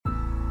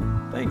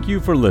Thank you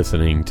for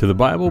listening to the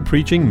Bible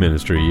preaching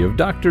ministry of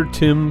Dr.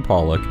 Tim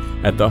Pollock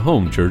at the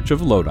Home Church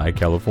of Lodi,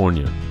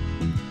 California.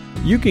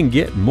 You can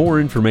get more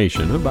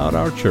information about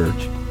our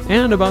church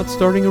and about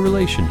starting a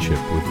relationship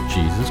with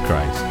Jesus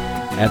Christ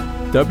at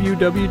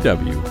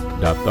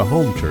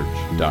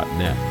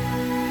www.thehomechurch.net.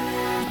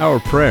 Our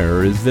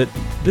prayer is that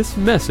this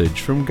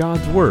message from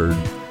God's Word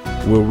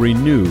will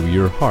renew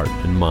your heart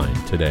and mind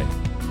today.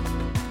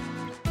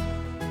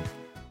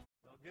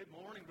 Well, good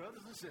morning,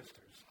 brothers and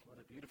sisters. What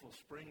a beautiful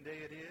spring day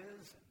it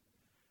is.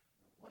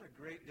 What a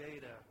great day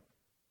to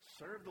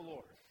serve the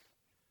Lord.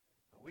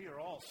 We are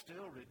all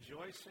still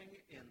rejoicing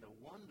in the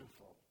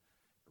wonderful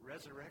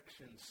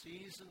resurrection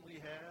season we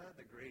had,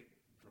 the great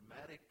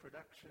dramatic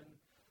production,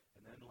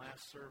 and then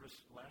last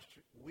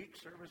week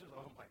services.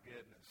 Oh, my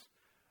goodness.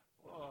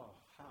 Oh,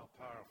 how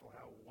powerful,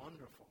 how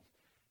wonderful.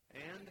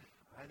 And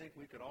I think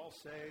we could all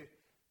say,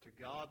 to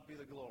God be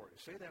the glory.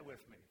 Say that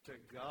with me. To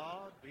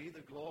God be the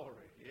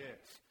glory.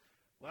 Yes.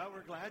 Well,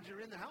 we're glad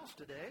you're in the house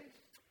today.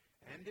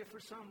 And if for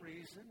some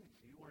reason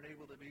you weren't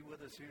able to be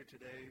with us here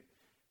today,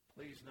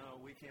 please know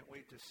we can't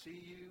wait to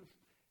see you.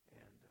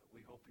 And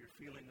we hope you're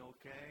feeling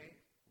okay.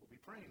 We'll be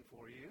praying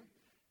for you.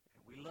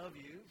 And we love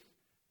you.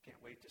 Can't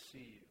wait to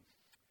see you.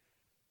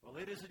 Well,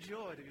 it is a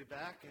joy to be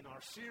back in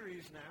our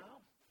series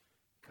now,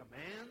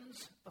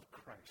 Commands of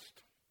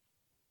Christ.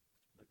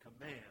 The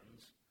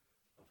commands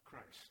of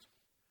Christ.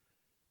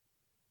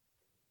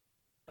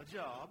 A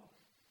job,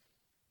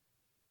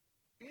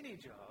 any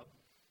job,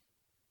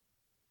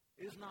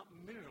 is not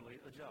merely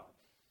a job.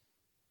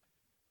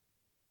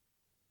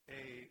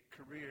 A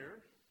career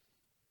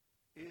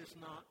is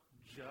not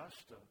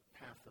just a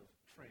path of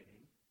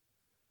training.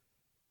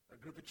 A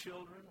group of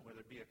children,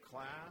 whether it be a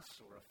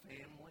class or a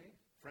family,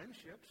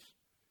 friendships,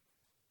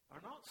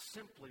 are not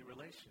simply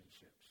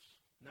relationships.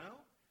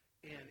 No,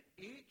 in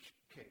each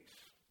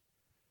case,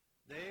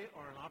 they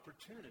are an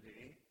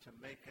opportunity to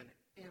make an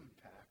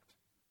impact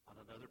on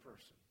another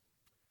person.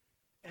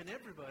 And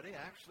everybody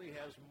actually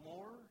has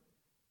more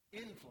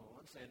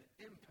influence and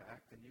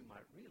impact than you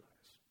might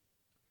realize.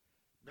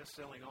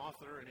 Best-selling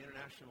author and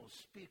international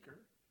speaker,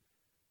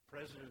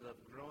 president of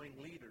Growing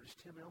Leaders,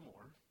 Tim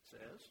Elmore,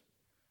 says,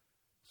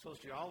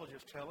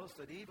 sociologists tell us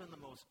that even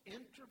the most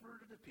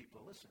introverted of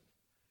people, listen,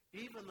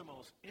 even the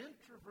most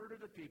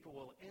introverted of people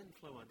will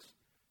influence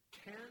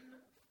 10,000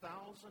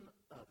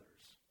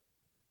 others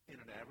in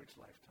an average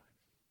lifetime.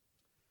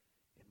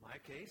 In my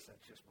case,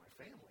 that's just my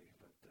family.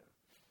 But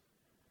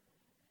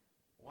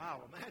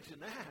wow,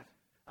 imagine that.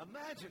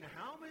 Imagine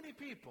how many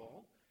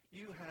people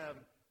you have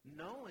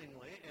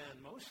knowingly and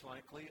most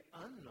likely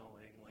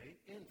unknowingly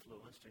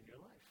influenced in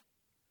your life.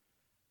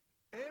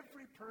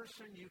 Every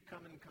person you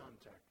come in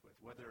contact with,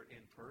 whether in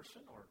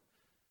person or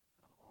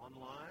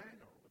online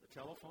or with a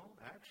telephone,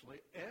 actually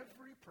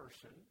every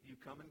person you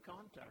come in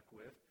contact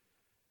with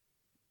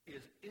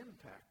is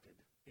impacted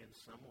in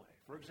some way.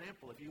 For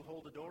example, if you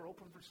hold the door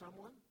open for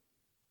someone,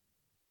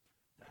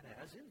 that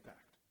has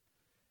impact.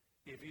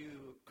 If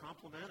you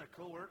compliment a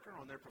coworker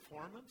on their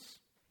performance,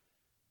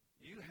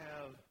 you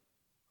have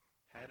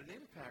had an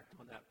impact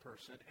on that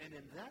person, and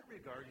in that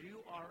regard, you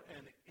are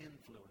an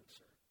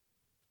influencer.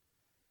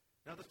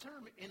 Now, the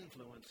term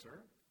influencer,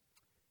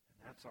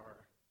 and that's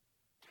our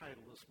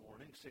title this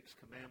morning, 6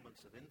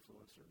 Commandments of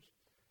Influencers.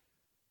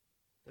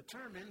 The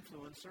term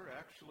influencer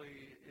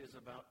actually is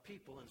about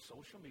people in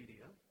social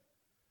media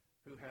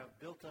who have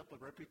built up a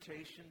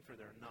reputation for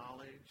their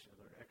knowledge or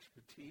their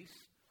expertise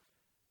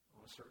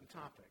on a certain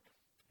topic,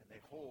 and they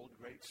hold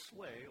great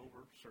sway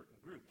over certain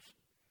groups.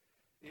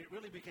 It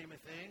really became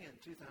a thing in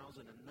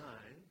 2009,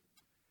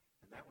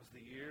 and that was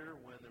the year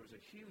when there was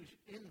a huge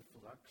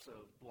influx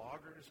of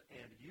bloggers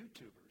and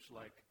YouTubers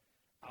like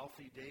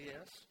Alfie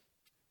Diaz,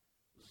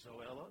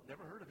 Zoella,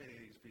 never heard of any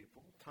of these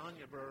people,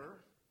 Tanya Burr,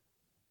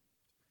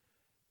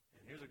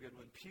 and here's a good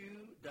one,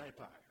 PewDiePie.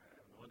 I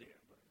have no idea.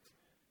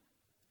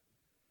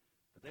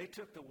 But they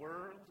took the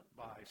world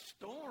by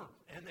storm,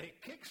 and they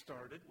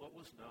kick-started what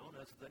was known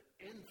as the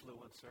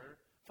influencer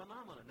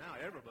phenomenon. Now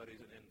everybody's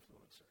an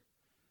influencer.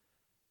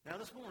 Now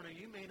this morning,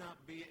 you may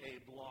not be a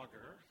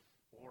blogger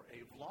or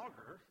a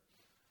vlogger,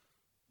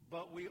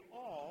 but we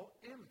all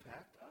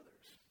impact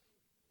others,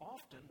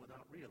 often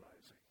without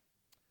realizing.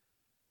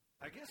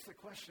 I guess the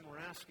question we're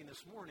asking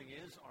this morning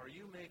is, are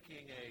you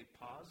making a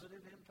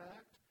positive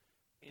impact,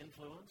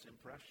 influence,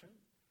 impression,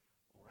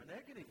 or a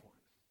negative one?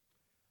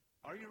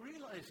 Are you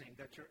realizing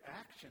that your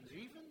actions,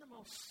 even the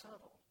most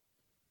subtle,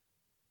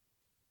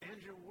 and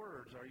your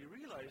words, are you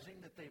realizing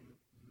that they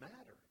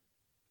matter?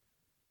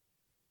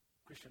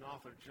 Christian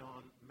author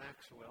John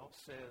Maxwell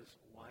says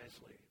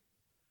wisely,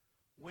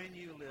 when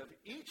you live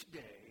each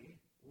day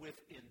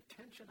with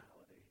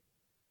intentionality,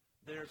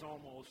 there's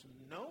almost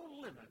no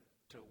limit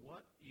to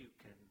what you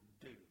can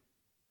do.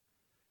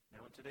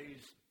 Now, in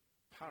today's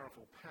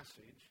powerful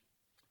passage,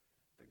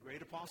 the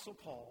great Apostle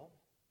Paul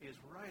is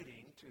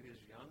writing to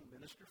his young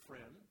minister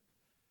friend,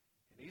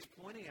 and he's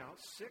pointing out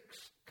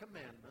 6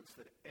 commandments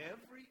that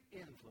every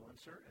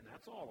influencer, and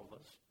that's all of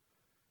us,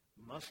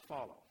 must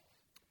follow.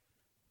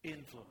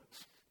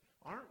 Influence.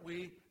 Aren't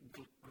we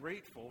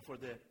grateful for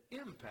the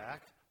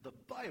impact the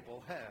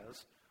Bible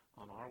has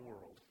on our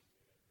world.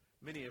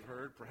 Many have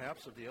heard,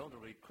 perhaps, of the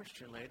elderly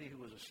Christian lady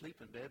who was asleep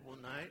in bed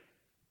one night.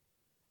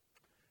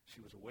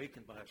 She was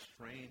awakened by a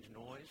strange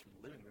noise from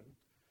the living room.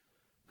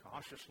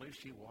 Cautiously,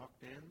 she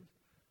walked in,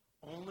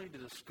 only to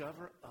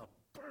discover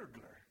a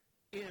burglar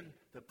in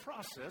the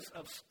process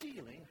of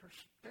stealing her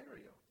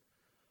stereo.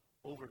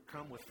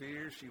 Overcome with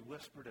fear, she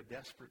whispered a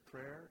desperate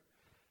prayer.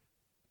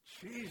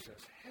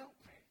 Jesus, help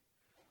me.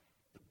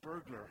 The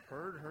burglar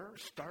heard her,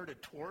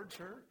 started towards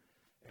her,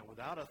 and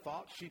without a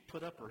thought, she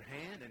put up her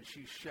hand and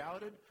she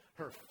shouted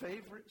her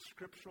favorite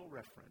scriptural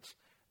reference,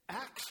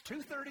 Acts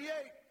 2:38.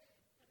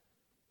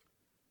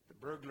 The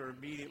burglar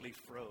immediately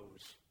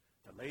froze.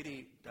 The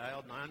lady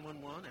dialed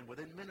 911, and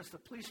within minutes, the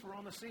police were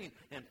on the scene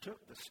and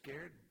took the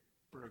scared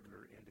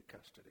burglar into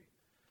custody.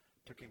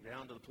 Took him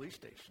down to the police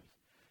station.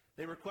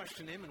 They were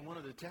questioning him, and one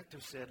of the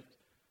detectives said,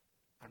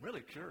 I'm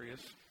really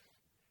curious.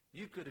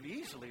 You could have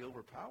easily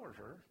overpowered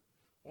her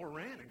or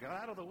ran and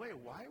got out of the way.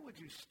 Why would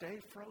you stay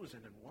frozen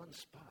in one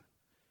spot?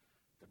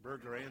 The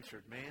burglar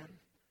answered, man,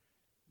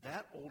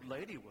 that old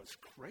lady was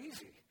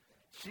crazy.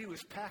 She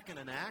was packing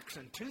an axe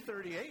and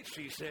 238,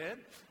 she said.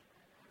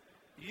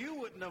 You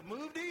wouldn't have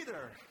moved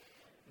either.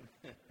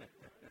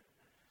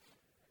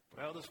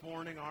 Well, this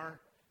morning our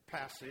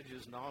passage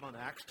is not on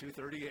Acts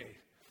 2:38,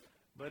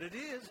 but it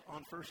is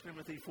on 1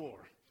 Timothy 4,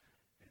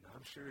 and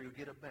I'm sure you'll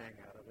get a bang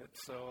out of it.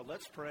 So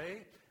let's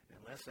pray, and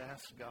let's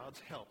ask God's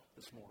help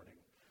this morning.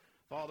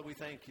 Father, we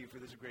thank you for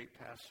this great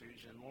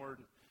passage, and Lord,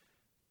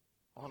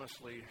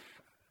 honestly,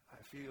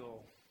 I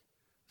feel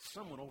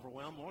somewhat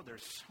overwhelmed. Lord,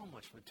 there's so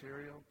much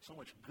material, so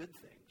much good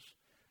things.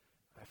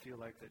 I feel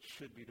like that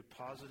should be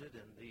deposited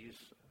in these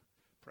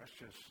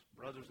precious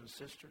brothers and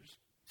sisters.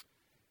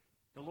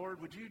 Now,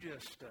 Lord, would you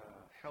just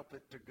help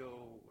it to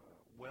go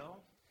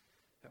well?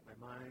 Help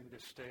my mind to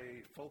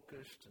stay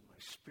focused and my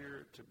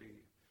spirit to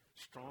be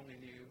strong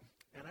in you.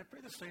 And I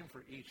pray the same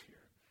for each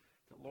here.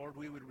 That, Lord,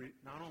 we would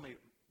not only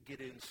get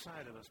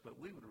inside of us, but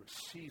we would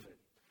receive it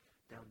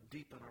down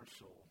deep in our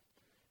soul.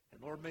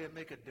 And, Lord, may it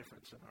make a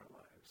difference in our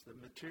lives. The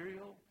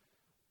material,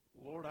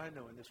 Lord, I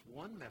know in this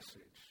one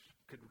message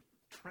could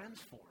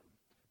transform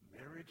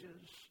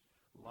marriages,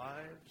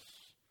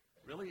 lives,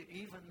 really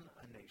even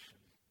a nation.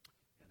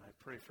 And I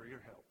pray for your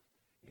help.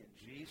 In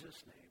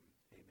Jesus' name,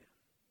 amen.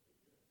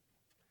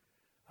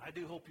 I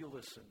do hope you'll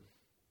listen.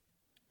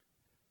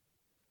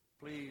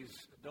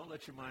 Please don't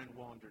let your mind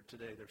wander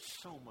today. There's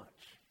so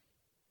much.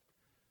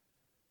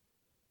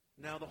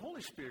 Now, the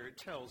Holy Spirit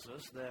tells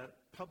us that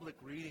public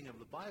reading of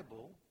the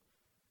Bible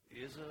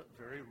is a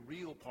very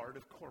real part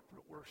of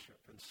corporate worship.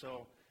 And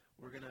so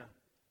we're going to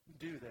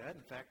do that.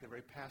 In fact, the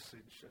very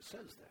passage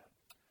says that.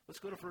 Let's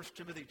go to 1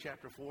 Timothy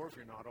chapter 4 if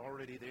you're not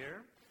already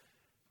there.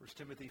 1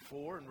 Timothy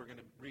 4, and we're going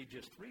to read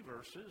just 3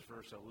 verses,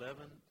 verse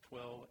 11,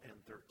 12,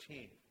 and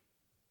 13.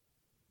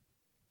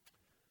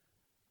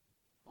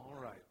 All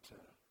right.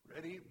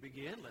 Ready?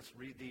 Begin. Let's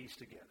read these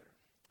together.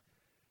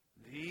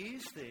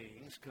 These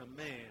things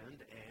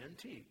command and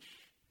teach.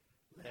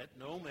 Let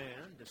no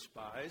man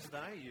despise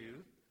thy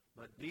youth,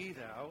 but be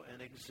thou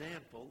an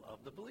example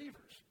of the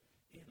believers,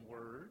 in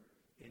word,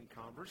 in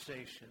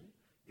conversation,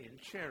 in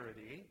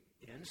charity,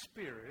 in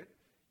spirit,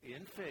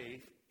 in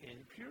faith, in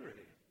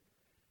purity.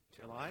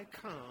 Till I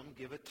come,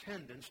 give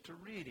attendance to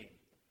reading,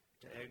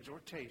 to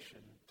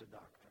exhortation, to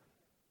doctrine.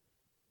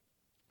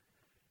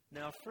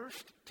 Now, 1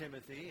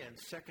 Timothy and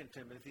 2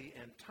 Timothy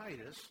and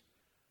Titus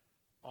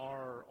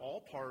are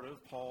all part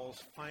of Paul's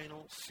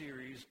final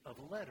series of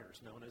letters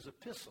known as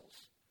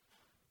epistles.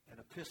 An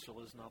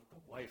epistle is not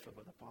the wife of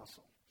an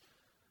apostle.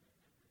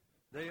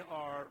 They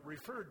are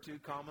referred to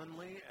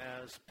commonly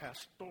as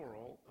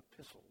pastoral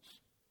epistles.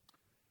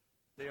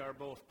 They are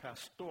both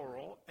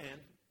pastoral and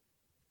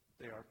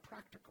they are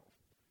practical.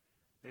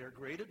 They are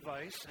great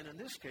advice, and in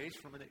this case,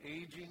 from an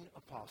aging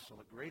apostle,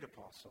 a great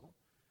apostle,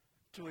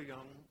 to a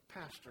young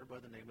pastor by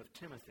the name of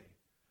Timothy,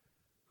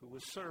 who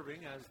was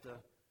serving as the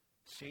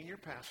senior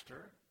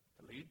pastor,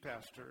 the lead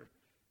pastor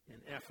in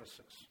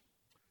Ephesus.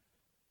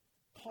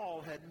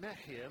 Paul had met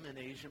him in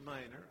Asia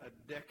Minor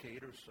a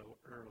decade or so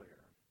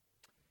earlier.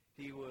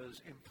 He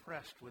was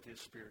impressed with his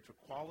spiritual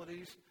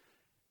qualities,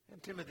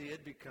 and Timothy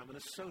had become an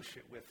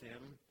associate with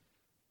him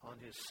on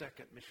his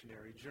second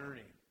missionary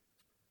journey.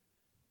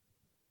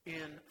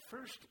 In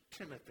 1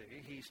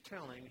 Timothy, he's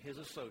telling his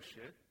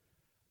associate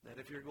that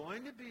if you're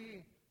going to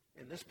be,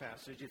 in this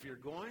passage, if you're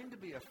going to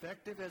be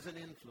effective as an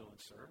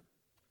influencer,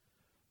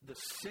 the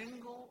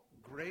single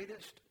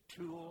greatest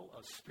tool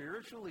of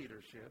spiritual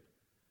leadership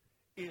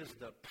is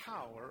the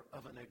power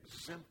of an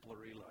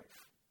exemplary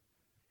life.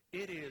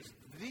 It is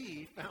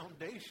the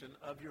foundation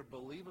of your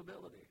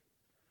believability.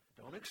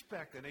 Don't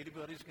expect that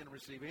anybody's going to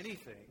receive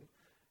anything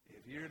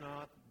if you're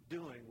not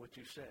doing what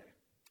you say.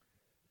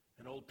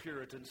 An old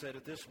Puritan said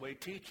it this way: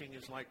 teaching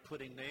is like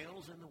putting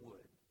nails in the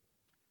wood.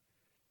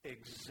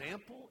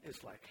 Example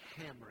is like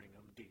hammering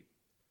them deep.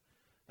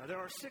 Now, there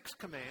are 6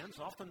 commands,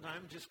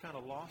 oftentimes just kind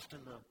of lost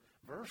in the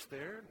verse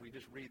there. We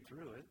just read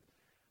through it.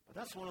 But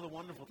that's one of the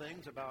wonderful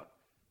things about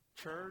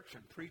church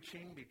and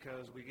preaching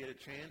because we get a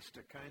chance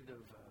to kind of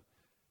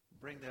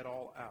bring that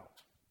all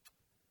out.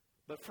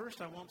 But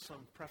first, I want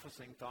some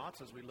prefacing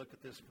thoughts as we look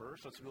at this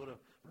verse. Let's go to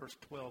verse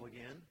 12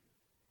 again.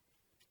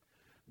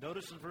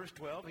 Notice in verse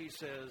 12, he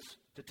says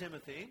to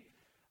Timothy,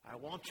 I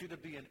want you to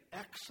be an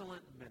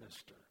excellent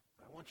minister.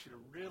 I want you to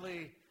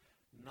really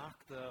knock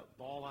the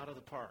ball out of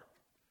the park.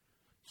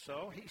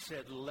 So he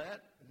said,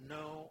 let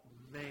no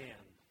man.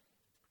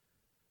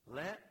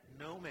 Let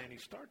no man. He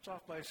starts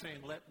off by saying,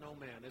 let no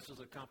man. This is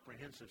a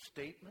comprehensive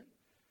statement,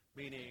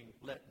 meaning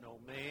let no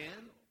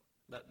man,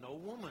 let no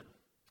woman.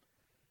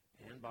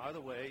 And by the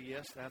way,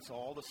 yes, that's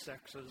all the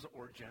sexes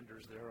or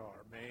genders there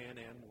are, man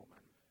and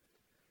woman.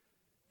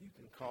 You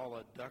can call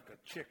a duck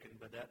a chicken,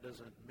 but that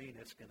doesn't mean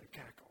it's going to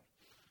cackle.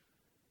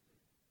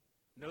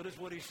 Notice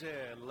what he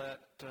said.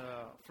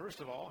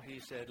 First of all, he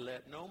said,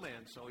 let no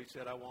man. So he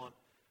said, I want,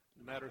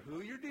 no matter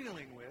who you're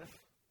dealing with,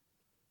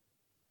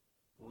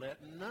 let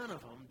none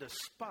of them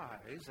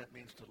despise, that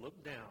means to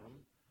look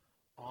down,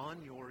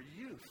 on your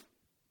youth.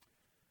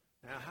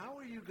 Now, how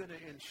are you going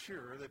to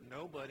ensure that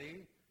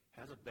nobody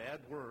has a bad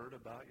word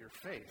about your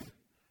faith?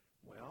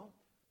 Well,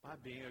 by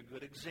being a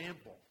good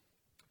example.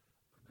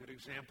 A good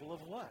example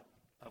of what?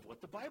 Of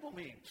what the Bible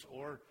means.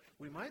 Or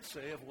we might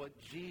say of what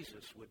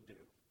Jesus would do.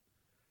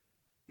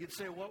 You'd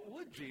say, what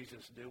would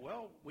Jesus do?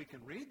 Well, we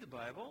can read the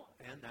Bible,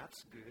 and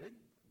that's good,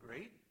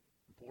 great,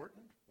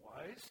 important,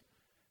 wise.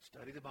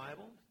 Study the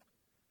Bible.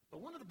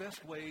 But one of the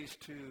best ways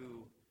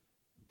to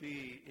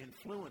be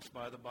influenced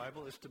by the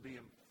Bible is to be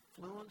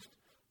influenced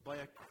by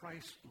a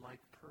Christ-like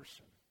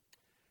person.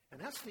 And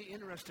that's the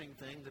interesting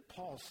thing that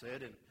Paul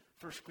said in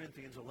 1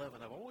 Corinthians 11.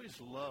 I've always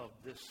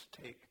loved this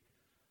take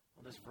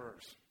on this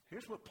verse.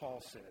 Here's what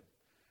Paul said.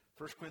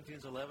 1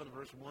 Corinthians 11,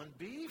 verse 1,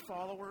 be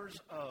followers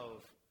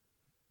of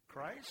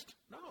Christ?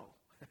 No.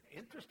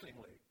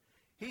 Interestingly.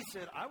 He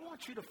said, I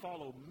want you to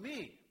follow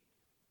me.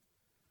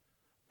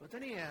 But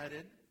then he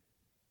added,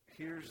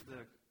 here's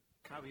the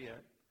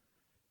caveat,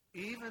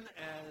 even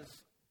as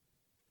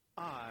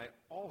I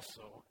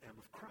also am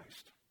of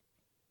Christ.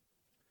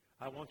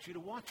 I want you to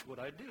watch what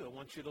I do. I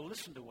want you to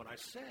listen to what I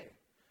say.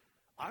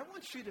 I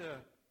want you to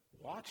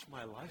watch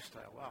my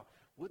lifestyle. Wow,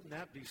 wouldn't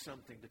that be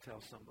something to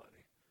tell somebody?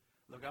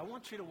 Look, I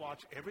want you to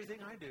watch everything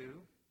I do,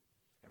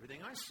 everything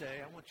I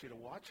say. I want you to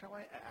watch how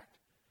I act,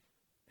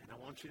 and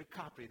I want you to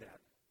copy that.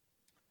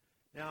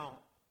 Now,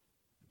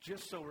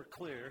 just so we're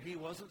clear, he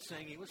wasn't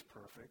saying he was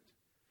perfect.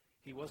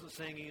 He wasn't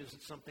saying he was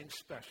something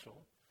special.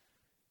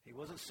 He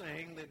wasn't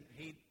saying that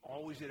he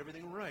always did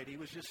everything right. He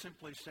was just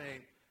simply saying,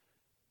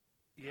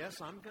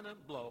 yes, I'm going to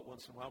blow it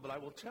once in a while, but I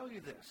will tell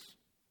you this.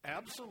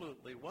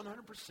 Absolutely, 100%,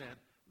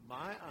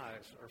 my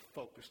eyes are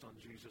focused on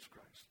Jesus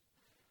Christ.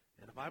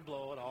 And if I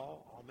blow it,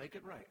 I'll make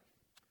it right.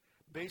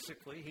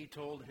 Basically, he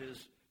told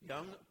his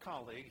young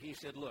colleague, he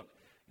said, look,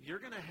 you're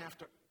going to have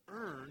to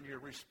earn your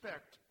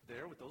respect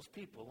there with those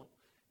people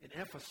in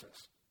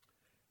Ephesus.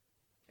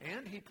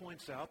 And he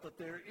points out that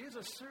there is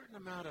a certain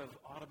amount of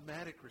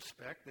automatic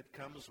respect that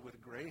comes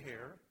with gray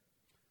hair.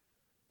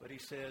 But he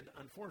said,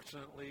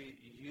 unfortunately,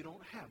 you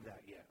don't have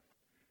that yet.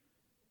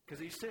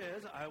 Because he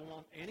says, I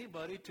want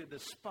anybody to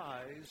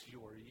despise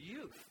your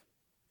youth.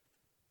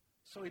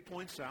 So he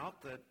points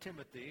out that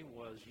Timothy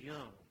was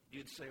young.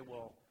 You'd say,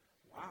 well,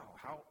 wow,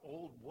 how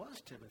old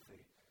was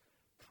Timothy?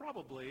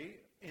 Probably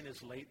in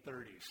his late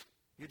 30s.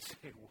 You'd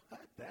say,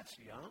 what? That's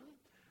young?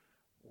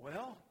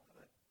 Well,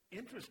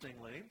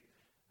 interestingly,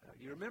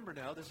 you remember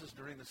now, this is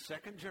during the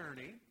second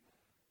journey.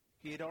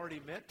 He had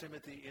already met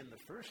Timothy in the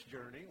first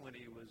journey when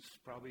he was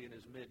probably in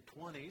his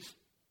mid-20s.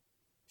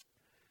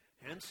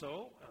 And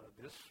so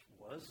this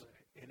was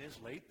in his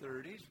late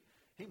 30s.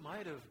 He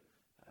might have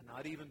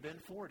not even been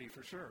 40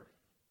 for sure.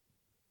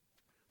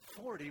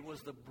 40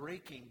 was the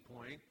breaking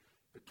point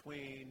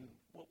between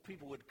what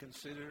people would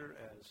consider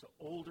as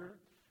older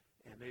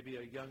and maybe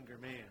a younger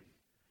man.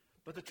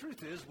 But the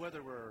truth is,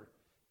 whether we're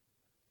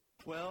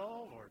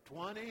 12 or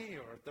 20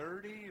 or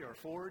 30 or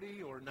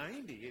 40 or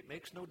 90, it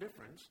makes no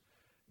difference.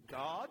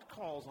 God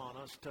calls on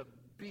us to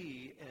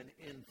be an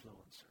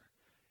influencer.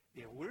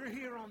 If we're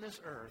here on this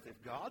earth,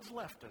 if God's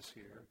left us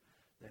here,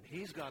 then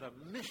he's got a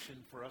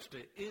mission for us to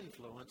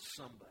influence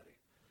somebody.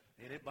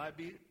 And it might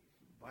be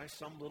by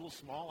some little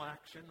small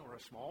action or a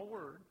small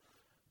word,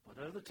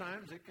 but other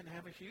times it can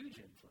have a huge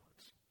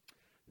influence.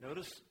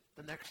 Notice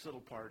the next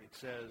little part. It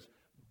says,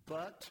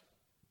 but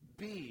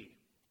be.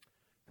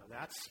 Now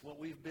that's what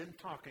we've been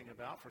talking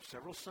about for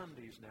several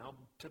Sundays now,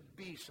 to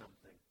be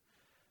something.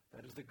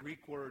 That is the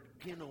Greek word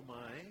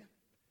ginomai.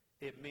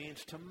 It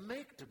means to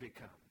make to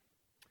become.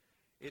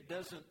 It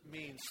doesn't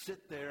mean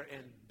sit there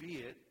and be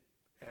it,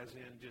 as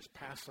in just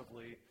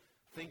passively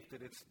think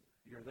that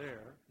you're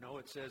there. No,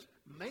 it says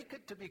make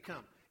it to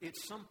become.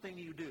 It's something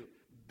you do.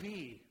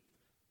 Be.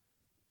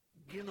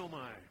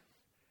 Ginomai.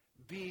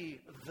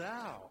 Be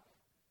thou.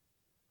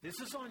 This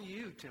is on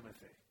you,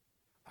 Timothy.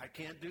 I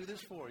can't do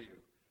this for you.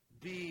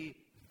 Be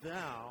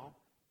thou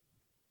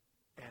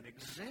an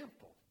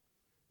example.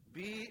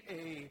 Be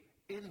a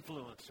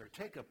influencer.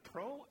 Take a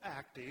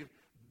proactive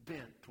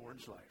bent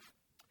towards life.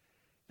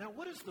 Now,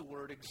 what does the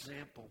word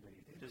example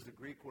mean? It is the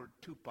Greek word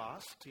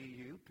tupos,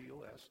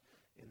 T-U-P-O-S,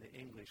 in the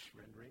English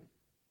rendering.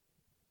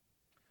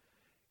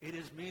 It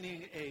is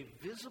meaning a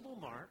visible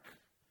mark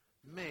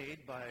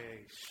made by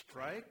a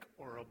strike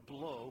or a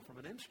blow from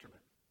an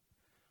instrument.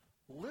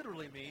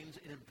 Literally means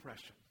an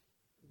impression.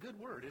 Good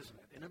word, isn't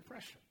it? An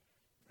impression.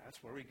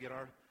 That's where we get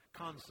our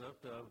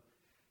concept of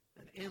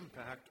an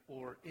impact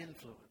or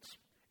influence.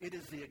 It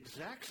is the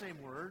exact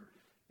same word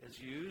as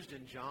used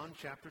in John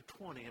chapter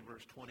 20 and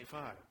verse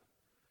 25.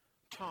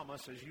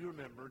 Thomas, as you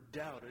remember,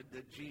 doubted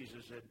that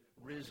Jesus had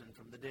risen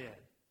from the dead.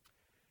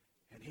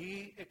 And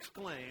he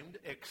exclaimed,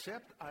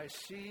 "Except I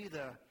see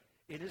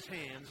in his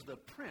hands the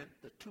print,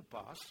 the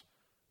tupos,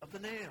 of the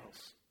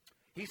nails."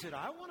 He said,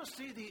 I want to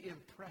see the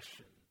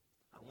impression.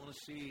 I want to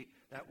see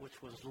that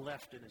which was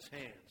left in his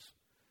hands.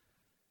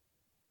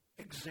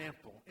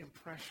 Example,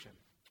 impression.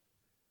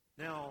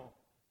 Now,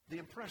 the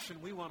impression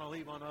we want to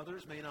leave on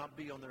others may not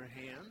be on their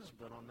hands,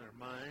 but on their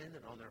mind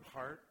and on their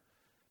heart,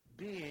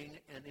 being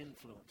an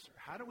influencer.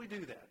 How do we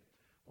do that?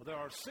 Well, there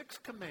are 6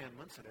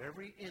 commandments that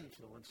every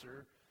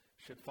influencer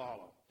should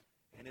follow.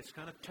 And it's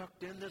kind of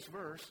tucked in this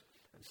verse,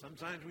 and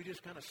sometimes we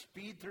just kind of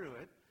speed through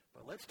it.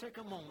 But let's take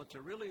a moment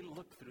to really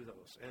look through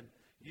those. And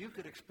you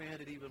could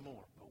expand it even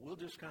more, but we'll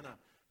just kind of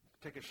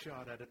take a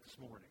shot at it this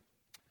morning.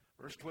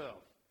 Verse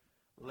 12,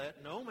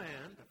 let no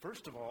man,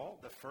 first of all,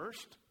 the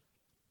first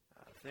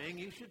thing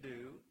you should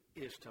do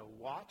is to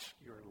watch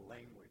your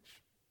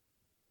language.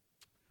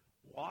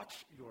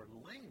 Watch your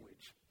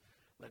language.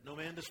 Let no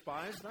man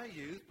despise thy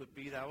youth, but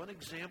be thou an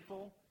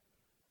example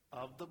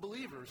of the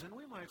believers. And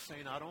we might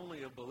say not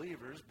only of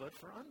believers, but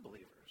for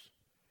unbelievers.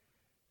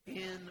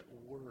 In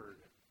word.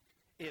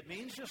 It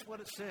means just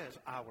what it says.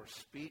 Our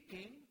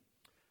speaking,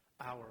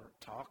 our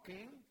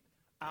talking,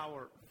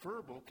 our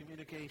verbal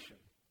communication.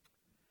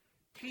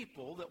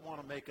 People that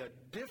want to make a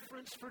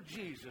difference for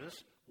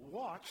Jesus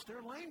watch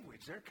their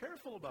language. They're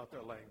careful about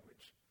their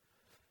language.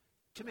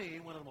 To me,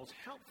 one of the most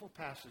helpful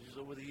passages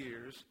over the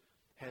years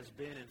has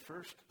been in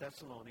 1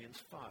 Thessalonians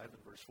 5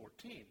 and verse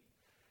 14.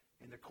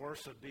 In the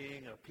course of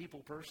being a people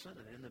person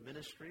and in the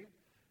ministry,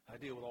 I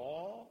deal with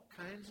all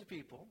kinds of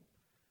people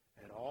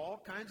at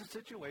all kinds of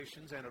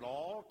situations and at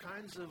all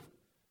kinds of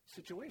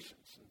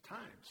situations and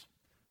times.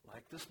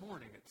 Like this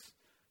morning, it's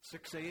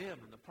 6 a.m.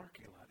 in the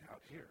parking lot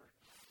out here.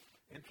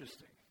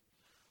 Interesting.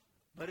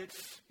 But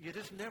you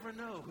just never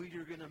know who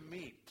you're going to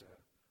meet,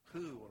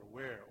 who or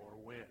where or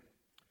when.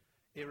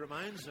 It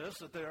reminds us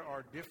that there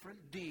are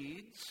different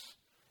deeds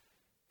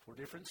for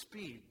different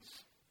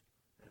speeds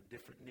and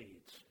different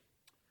needs.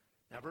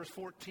 Now, verse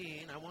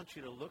 14, I want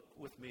you to look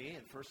with me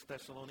in 1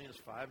 Thessalonians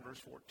 5, verse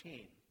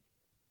 14.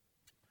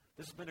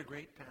 This has been a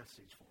great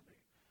passage for me.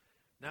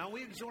 Now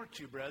we exhort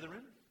you,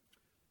 brethren,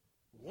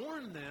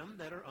 warn them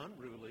that are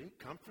unruly,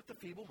 comfort the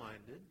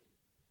feeble-minded,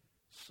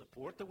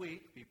 support the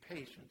weak, be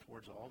patient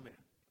towards all men.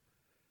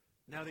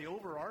 Now the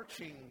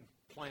overarching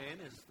plan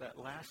is that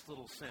last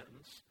little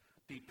sentence,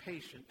 be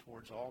patient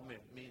towards all men,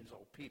 means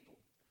all people.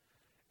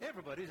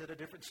 Everybody's at a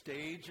different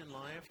stage in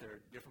life. They're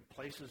at different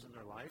places in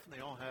their life, and they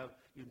all have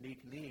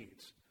unique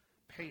needs.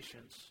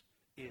 Patience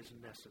is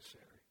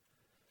necessary.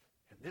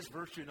 And this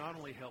virtue not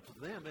only helps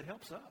them, it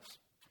helps us.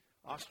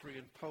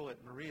 Austrian poet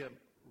Maria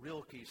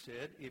Rilke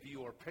said, if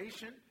you are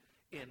patient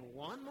in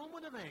one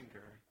moment of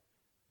anger,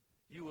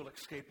 you will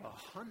escape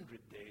 100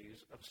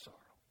 days of sorrow.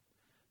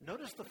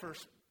 Notice the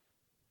first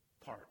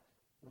part.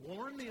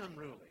 Warn the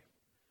unruly.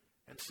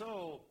 And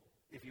so,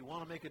 if you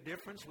want to make a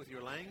difference with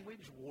your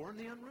language, warn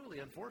the unruly.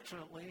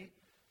 Unfortunately,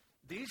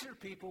 these are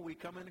people we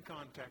come into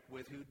contact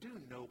with who do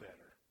know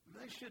better.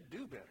 They should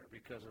do better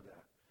because of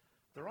that.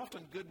 They're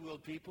often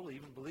good-willed people,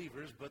 even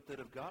believers, but that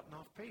have gotten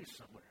off pace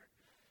somewhere.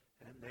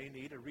 And they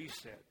need a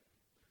reset.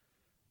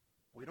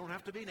 We don't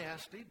have to be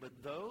nasty, but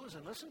those,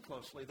 and listen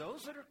closely,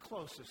 those that are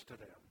closest to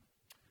them.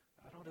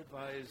 I don't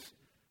advise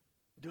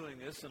doing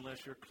this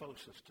unless you're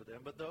closest to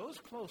them. But those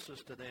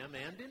closest to them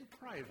and in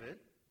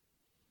private,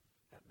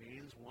 that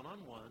means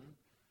one-on-one,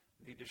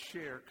 need to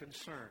share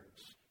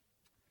concerns.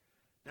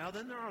 Now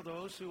then there are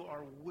those who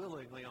are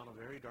willingly on a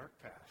very dark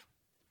path.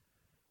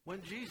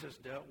 When Jesus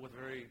dealt with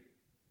very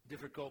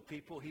difficult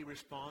people, he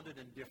responded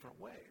in different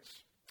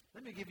ways.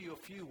 Let me give you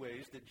a few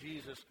ways that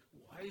Jesus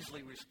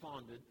wisely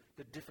responded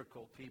to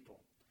difficult people,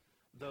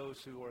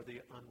 those who are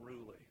the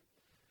unruly.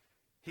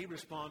 He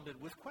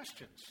responded with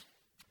questions.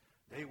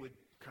 They would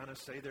kind of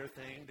say their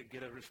thing to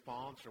get a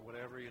response or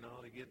whatever,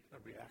 to get a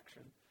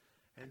reaction.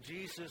 And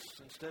Jesus,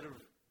 instead of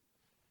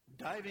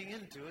diving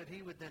into it,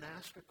 he would then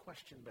ask a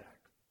question back.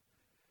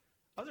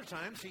 Other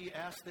times, he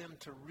asked them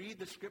to read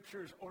the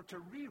scriptures or to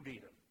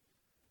reread them.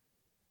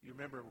 You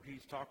remember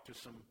he's talked to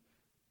some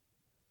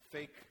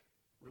fake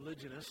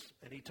religionists,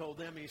 and he told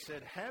them, he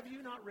said, have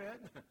you not read?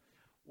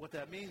 What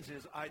that means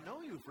is, I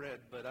know you've read,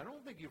 but I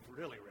don't think you've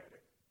really read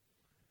it.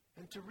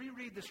 And to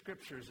reread the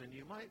scriptures, and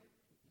you might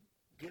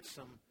get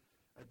some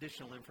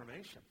additional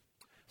information.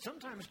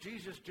 Sometimes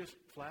Jesus just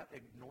flat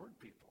ignored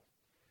people.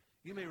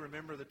 You may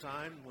remember the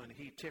time when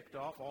he ticked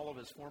off all of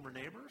his former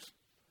neighbors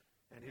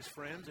and his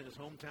friends in his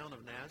hometown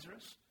of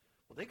Nazareth.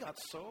 Well, they got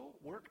so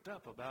worked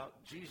up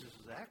about Jesus'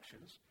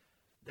 actions,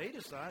 they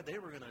decided they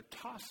were going to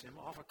toss him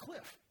off a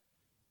cliff.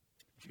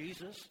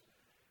 Jesus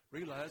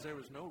realized there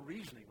was no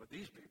reasoning with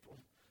these people,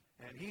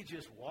 and he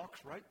just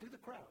walks right through the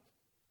crowd.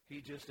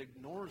 He just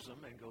ignores them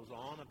and goes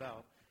on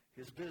about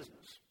his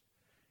business.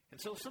 And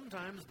so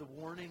sometimes the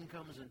warning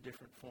comes in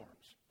different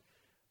forms.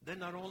 Then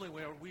not only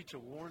are we to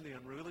warn the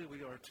unruly,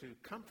 we are to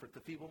comfort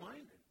the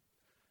feeble-minded.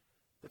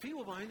 The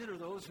feeble-minded are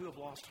those who have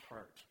lost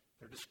heart.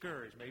 They're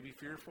discouraged, maybe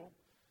fearful.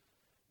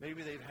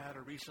 Maybe they've had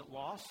a recent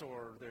loss,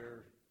 or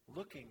they're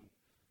looking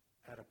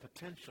at a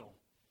potential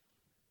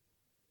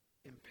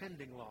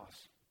impending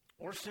loss.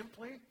 Or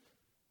simply,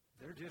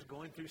 they're just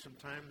going through some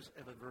times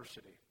of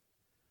adversity.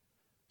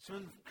 So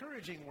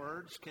encouraging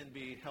words can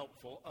be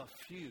helpful, a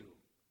few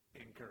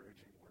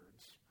encouraging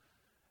words.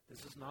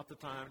 This is not the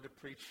time to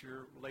preach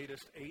your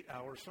latest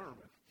 8-hour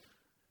sermon.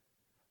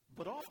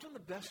 But often the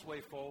best way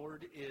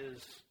forward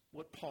is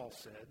what Paul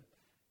said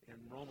in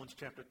Romans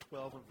chapter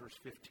 12 and verse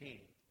 15.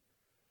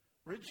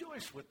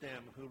 Rejoice with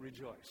them who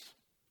rejoice.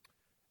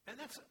 And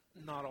that's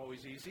not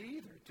always easy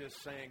either.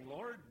 Just saying,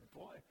 Lord,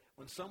 boy,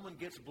 when someone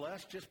gets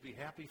blessed, just be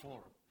happy for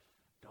them.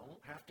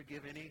 Don't have to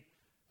give any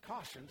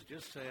cautions.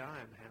 Just say, I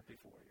am happy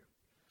for you.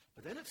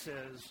 But then it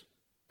says,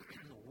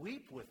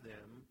 weep with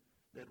them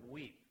that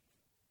weep.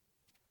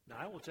 Now,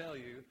 I will tell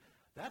you,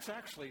 that's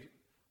actually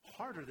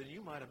harder than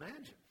you might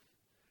imagine.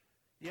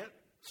 Yet,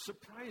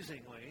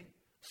 surprisingly,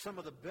 some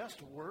of the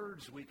best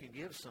words we can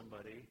give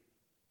somebody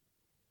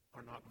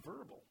are not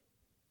verbal,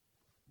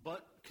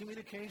 but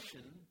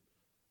communication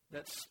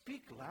that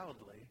speak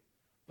loudly,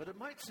 but it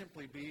might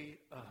simply be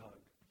a hug.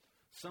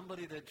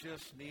 Somebody that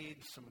just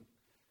needs some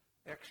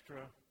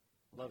extra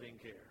loving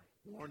care.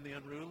 Warn the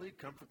unruly,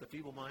 comfort the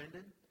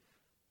feeble-minded,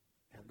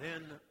 and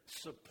then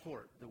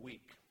support the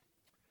weak.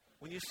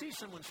 When you see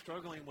someone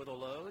struggling with a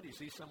load, you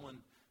see someone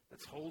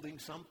that's holding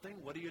something,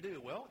 what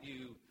do? Well,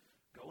 you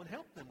go and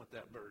help them with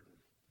that burden.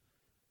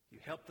 You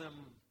help them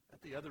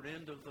at the other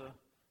end of the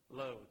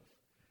load.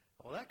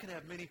 Well, that can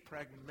have many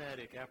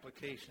pragmatic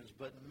applications,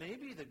 but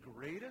maybe the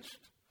greatest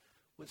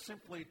would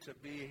simply to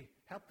be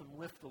help them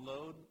lift the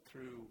load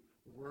through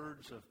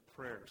words of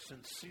prayer,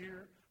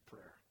 sincere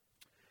prayer.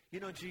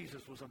 You know,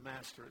 Jesus was a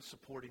master at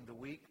supporting the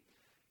weak.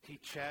 He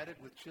chatted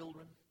with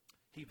children.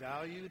 He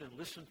valued and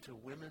listened to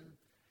women.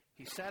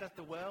 He sat at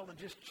the well and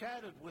just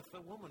chatted with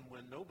a woman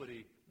when no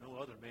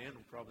other man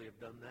would probably have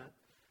done that.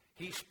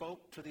 He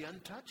spoke to the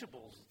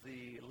untouchables,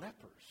 the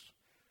lepers.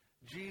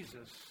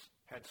 Jesus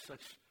had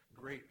such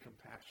great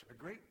compassion, a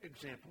great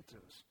example to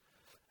us.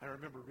 I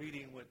remember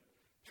reading what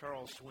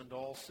Charles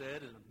Swindoll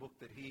said in a book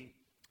that he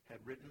had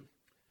written.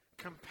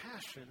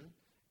 Compassion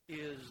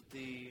is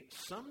the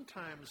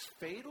sometimes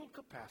fatal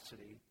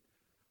capacity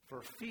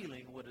for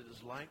feeling what it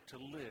is like to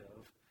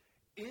live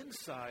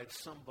inside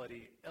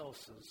somebody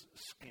else's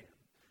skin.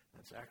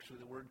 That's actually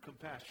the word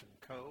compassion,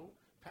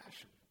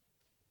 co-passion.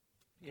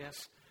 Yes,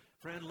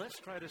 friend, let's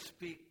try to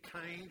speak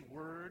kind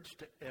words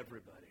to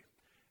everybody.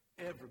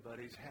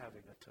 Everybody's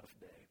having a tough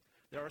day.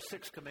 There are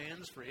 6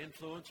 commands for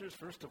influencers.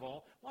 First of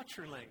all, watch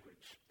your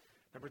language.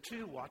 Number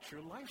 2, watch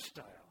your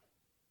lifestyle.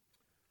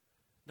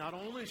 Not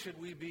only should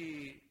we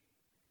be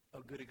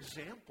a good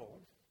example,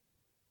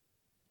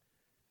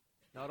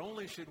 not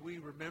only should we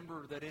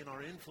remember that in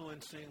our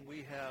influencing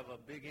we have a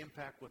big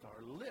impact with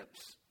our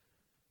lips,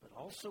 but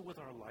also with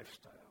our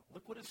lifestyle.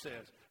 Look what it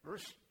says.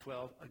 Verse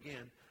 12,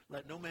 again,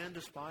 let no man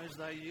despise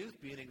thy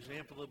youth. Be an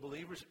example of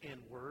believers in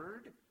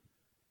word,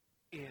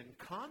 in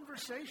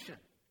conversation.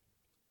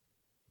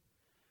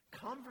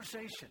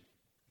 Conversation.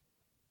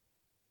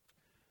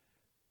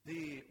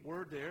 The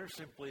word there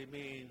simply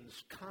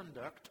means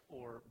conduct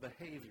or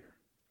behavior.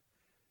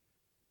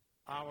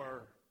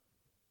 Our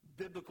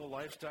biblical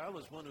lifestyle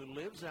is one who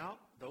lives out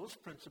those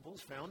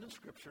principles found in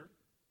Scripture,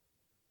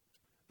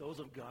 those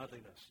of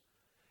godliness.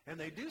 And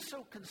they do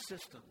so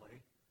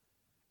consistently,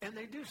 and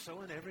they do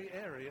so in every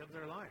area of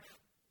their life.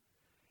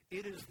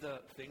 It is the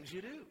things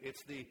you do.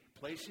 It's the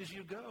places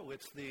you go.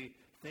 It's the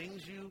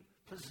things you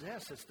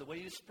possess. It's the way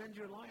you spend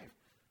your life.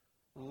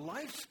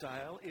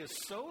 Lifestyle is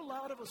so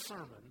loud of a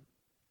sermon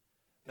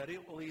that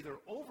it will either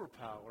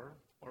overpower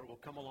or it will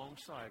come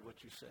alongside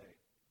what you say.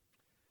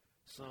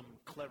 Some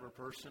clever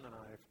person, and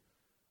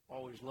I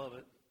always love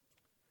it,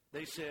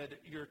 they said,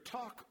 your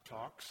talk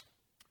talks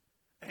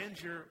and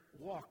your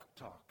walk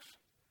talks,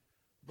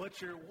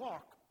 but your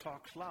walk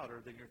talks louder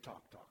than your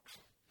talk talks.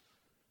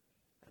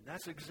 And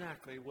that's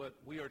exactly what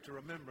we are to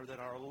remember, that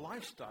our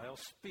lifestyle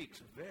speaks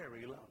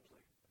very loudly.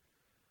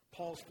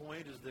 Paul's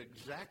point is the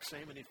exact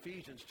same in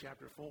Ephesians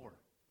chapter 4.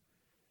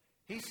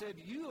 He said,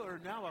 you are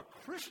now a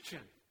Christian.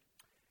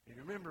 And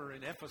remember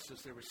in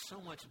Ephesus there was so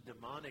much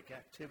demonic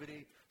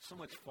activity, so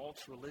much false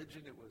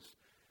religion. It was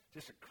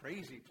just a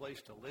crazy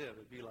place to live.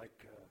 It'd be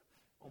like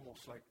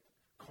almost like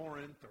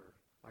Corinth or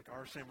like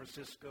our San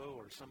Francisco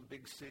or some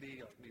big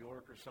city like New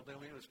York or something. I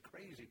mean, it was a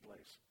crazy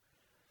place.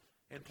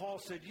 And Paul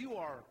said, you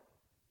are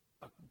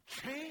a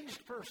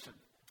changed person.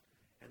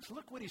 And so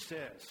look what he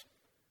says.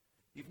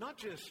 You've not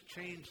just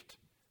changed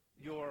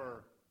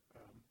your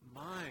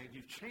mind.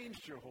 You've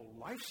changed your whole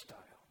lifestyle.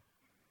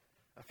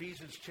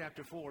 Ephesians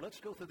chapter 4. Let's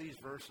go through these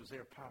verses.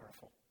 They're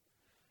powerful.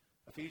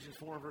 Ephesians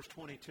 4 verse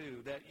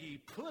 22. That ye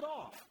put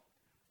off.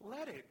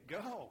 Let it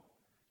go.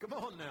 Come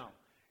on now.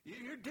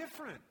 You're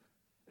different.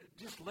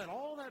 Just let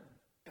all that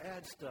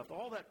bad stuff,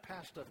 all that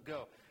past stuff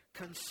go.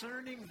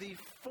 Concerning the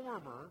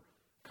former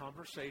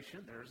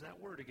conversation, there's that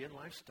word again,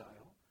 lifestyle.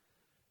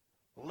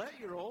 Let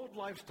your old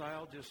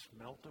lifestyle just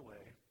melt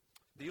away.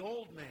 The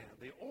old man,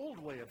 the old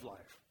way of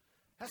life.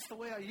 That's the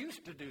way I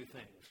used to do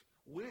things,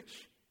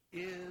 which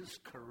is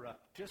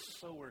corrupt. Just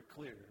so we're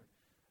clear,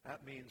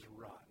 that means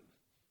rotten,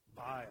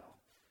 vile.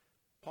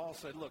 Paul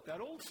said, look, that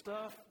old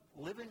stuff,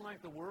 living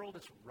like the world,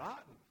 it's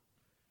rotten.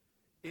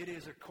 It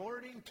is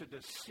according to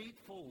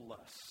deceitful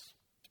lusts.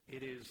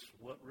 It is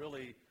what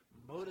really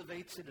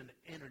motivates it and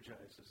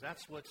energizes.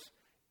 That's what's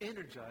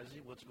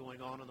energizing what's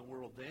going on in the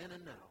world then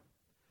and now.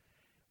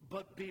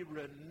 But be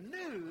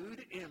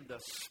renewed in the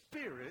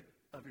spirit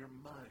of your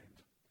mind.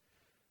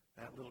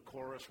 That little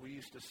chorus we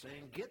used to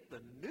sing, get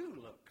the new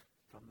look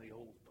from the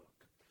old book.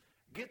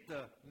 Get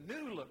the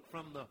new look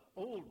from the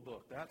old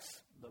book.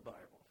 That's the Bible.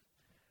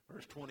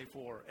 Verse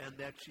 24, and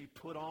that ye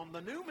put on the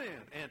new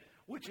man, and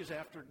which is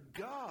after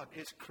God.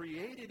 It's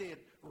created in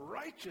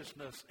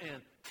righteousness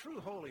and true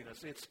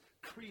holiness. It's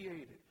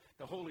created.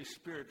 The Holy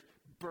Spirit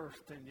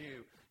birthed in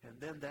you. And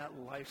then that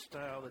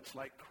lifestyle that's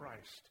like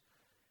Christ.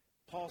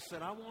 Paul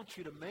said, I want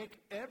you to make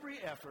every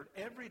effort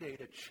every day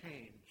to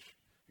change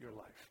your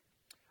life.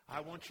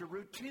 I want your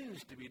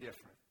routines to be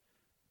different.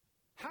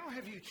 How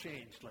have you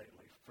changed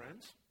lately,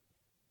 friends?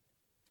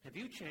 Have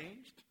you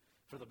changed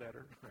for the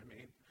better?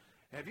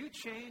 Have you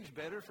changed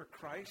better for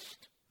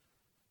Christ?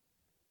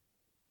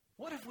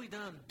 What have we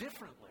done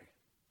differently?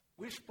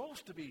 We're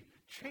supposed to be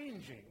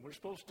changing. We're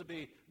supposed to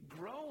be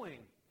growing,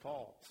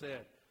 Paul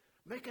said.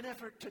 Make an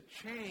effort to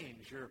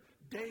change your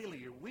daily,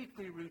 your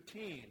weekly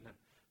routine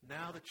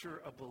now that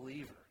you're a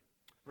believer.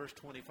 Verse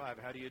 25,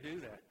 how do you do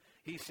that?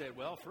 He said,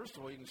 well, first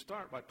of all, you can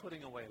start by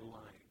putting away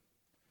lying.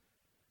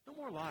 No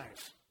more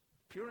lies.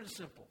 Pure and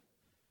simple.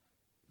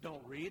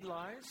 Don't read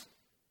lies.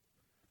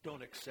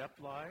 Don't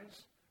accept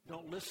lies.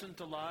 Don't listen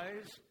to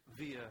lies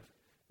via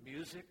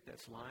music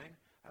that's lying.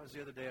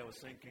 The other day I was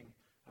thinking,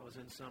 I was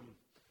in some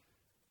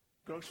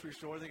grocery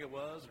store, I think it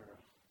was, or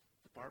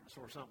a department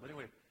store or something. But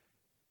anyway,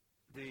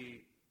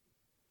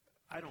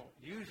 I don't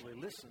usually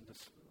listen to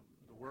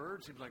the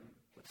words. Seems like,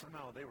 but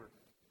somehow they were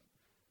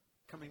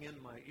coming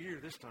in my ear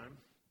this time.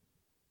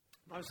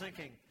 I was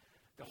thinking,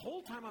 the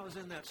whole time I was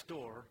in that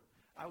store,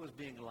 I was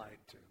being lied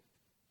to.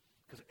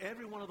 Because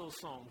every one of those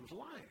songs was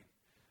lying.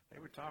 They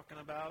were talking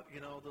about,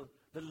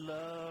 the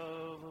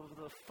love of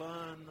the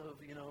fun of,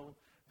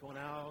 going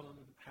out and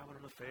having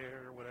an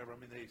affair or whatever.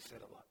 They said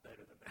a lot better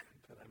than that.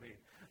 But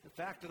the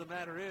fact of the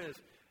matter is,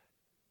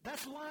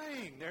 that's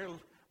lying. They're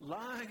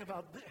lying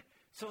about this.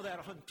 So that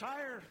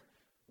entire,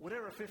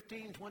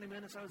 15, 20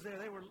 minutes I was there,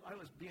 I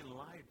was being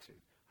lied to.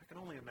 I can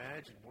only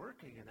imagine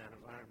working in that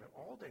environment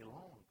all day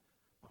long.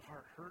 My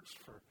heart hurts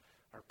for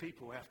our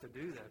people who have to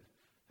do that.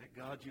 Thank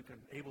God you can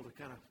able to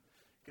kind of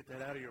get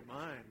that out of your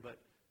mind. But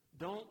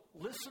don't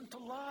listen to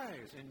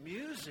lies in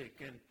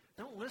music, and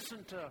don't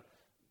listen to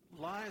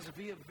lies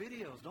via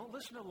videos. Don't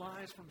listen to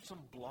lies from some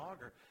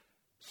blogger.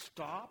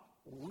 Stop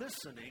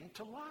listening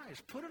to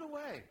lies. Put it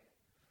away.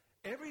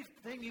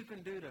 Everything you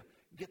can do to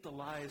get the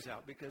lies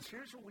out, because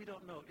here's what we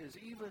don't know, is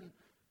even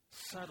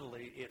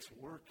subtly it's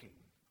working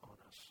on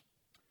us.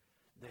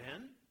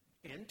 Then,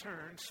 in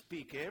turn,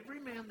 speak every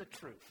man the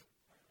truth.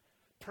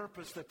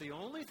 Purpose that the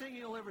only thing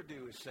you'll ever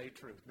do is say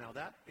truth. Now,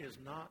 that is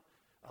not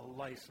a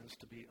license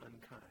to be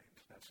unkind.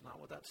 That's not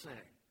what that's saying.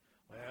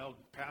 Well,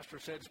 pastor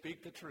said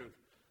speak the truth.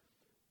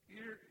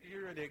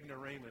 You're an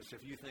ignoramus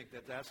if you think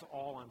that that's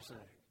all I'm saying.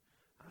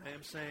 I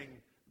am saying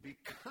be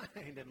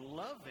kind and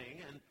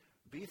loving and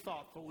be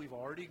thoughtful. We've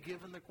already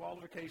given the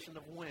qualification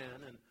of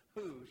when and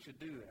who should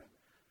do that.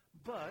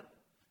 But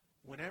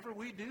whenever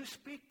we do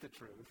speak the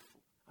truth,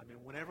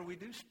 whenever we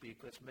do speak,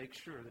 let's make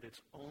sure that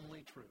it's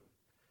only true.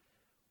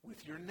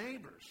 With your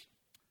neighbors.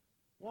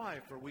 Why?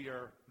 For we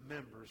are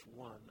members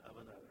one of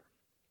another.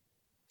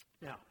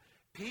 Now,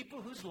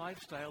 people whose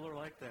lifestyle are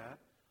like that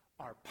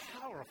are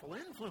powerful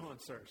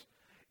influencers.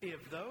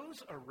 If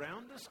those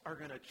around us are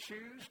going to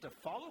choose to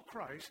follow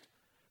Christ,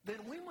 then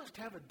we must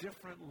have a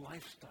different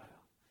lifestyle.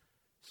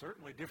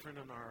 Certainly different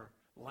in our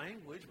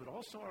language, but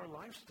also our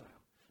lifestyle.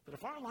 But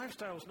if our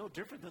lifestyle is no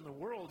different than the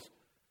world's,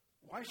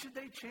 why should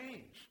they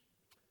change?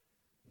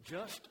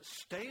 Just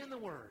stay in the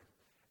Word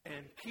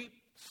and keep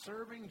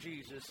serving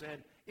Jesus,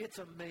 and it's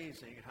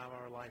amazing how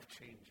our life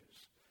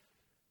changes.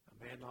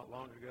 A man not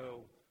long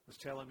ago was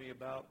telling me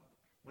about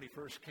when he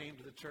first came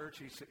to the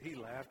church. He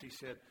laughed. He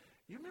said,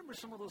 you remember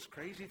some of those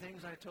crazy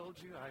things I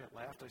told you? I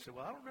laughed. I said,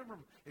 well, I don't remember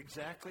them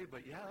exactly,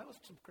 but yeah, that was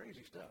some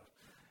crazy stuff.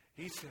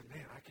 He said,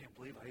 man, I can't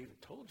believe I even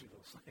told you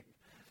those things.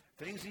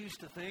 Things he used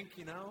to think,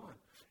 And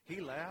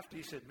he laughed.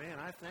 He said, man,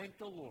 I thank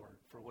the Lord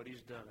for what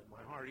he's done in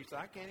my heart. He said,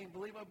 I can't even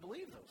believe I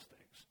believe those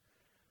things.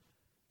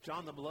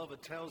 John the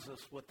Beloved tells us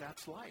what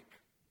that's like.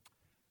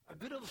 A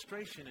good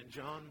illustration in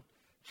John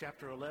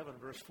chapter 11,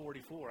 verse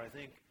 44, I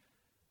think,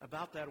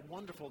 about that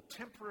wonderful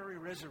temporary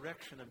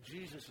resurrection of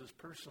Jesus'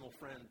 personal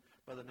friend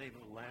by the name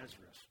of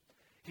Lazarus.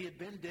 He had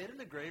been dead in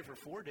the grave for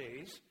 4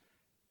 days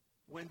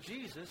when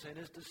Jesus and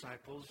his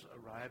disciples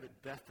arrived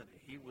at Bethany.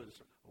 He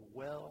was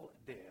well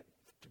dead,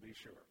 to be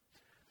sure.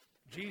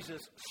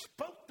 Jesus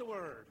spoke the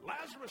word,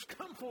 Lazarus,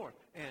 come forth.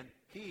 And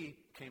he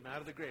came out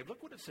of the grave.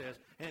 Look what it says.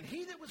 And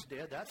he that was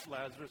dead, that's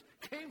Lazarus,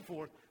 came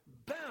forth,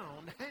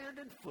 bound hand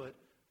and foot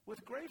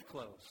with grave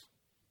clothes.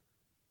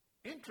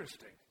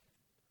 Interesting.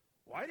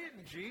 Why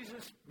didn't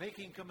Jesus make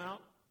him come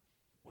out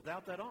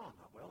without that on?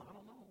 Well, I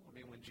don't know. I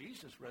mean, when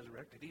Jesus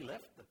resurrected, he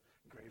left the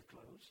grave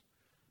clothes.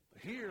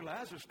 But here,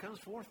 Lazarus comes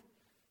forth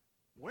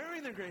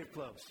wearing the grave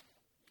clothes.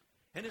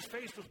 And his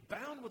face was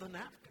bound with a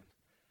napkin.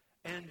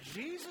 And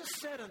Jesus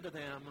said unto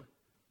them,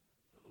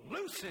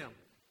 loose him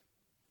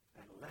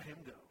and let him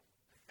go.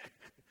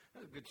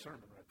 That's a good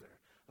sermon right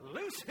there.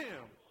 Loose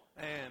him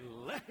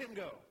and let him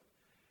go.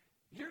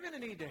 You're going to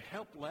need to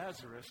help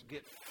Lazarus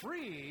get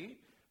free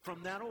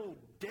from that old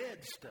dead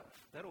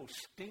stuff, that old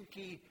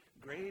stinky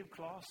grave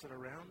cloths that are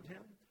around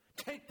him.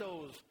 Take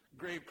those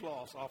grave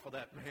cloths off of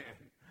that man.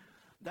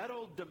 That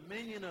old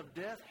dominion of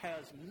death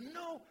has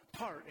no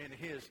part in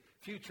his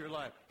future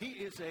life. He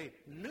is a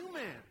new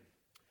man.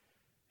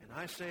 And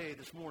I say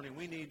this morning,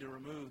 we need to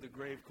remove the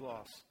grave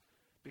cloths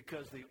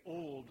because the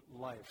old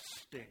life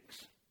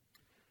stinks.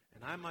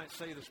 And I might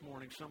say this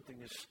morning, something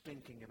is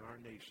stinking in our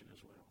nation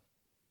as well.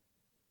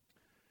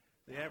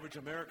 The average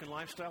American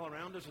lifestyle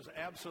around us is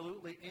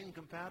absolutely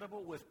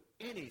incompatible with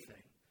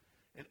anything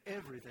and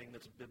everything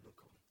that's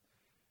biblical.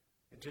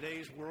 In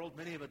today's world,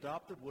 many have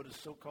adopted what is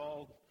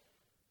so-called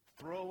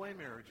throwaway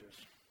marriages.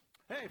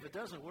 Hey, if it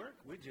doesn't work,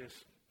 we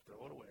just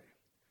throw it away.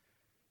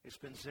 It's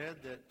been said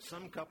that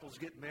some couples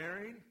get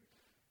married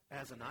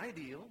as an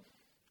ideal,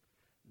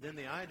 then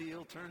the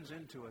ideal turns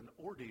into an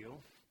ordeal,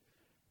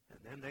 and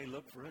then they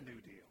look for a new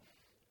deal.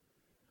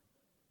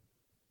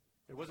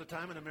 There was a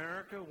time in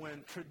America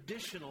when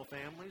traditional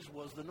families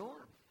was the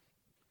norm.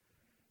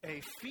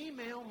 A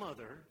female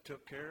mother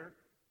took care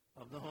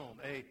of the home.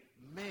 A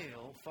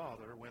male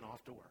father went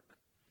off to work.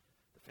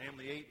 The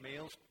family ate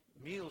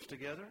meals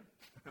together.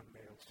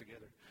 Meals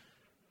together.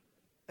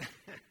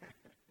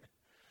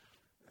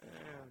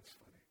 That's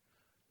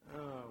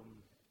funny.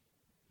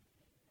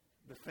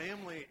 The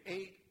family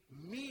ate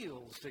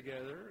meals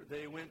together.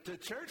 They went to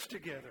church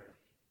together.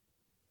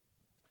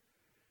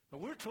 But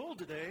we're told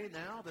today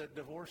now that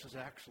divorce is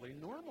actually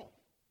normal.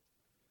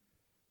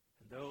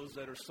 And those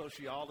that are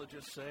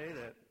sociologists say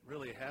that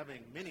really having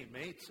many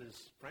mates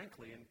is,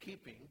 frankly, in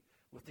keeping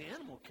with the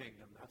animal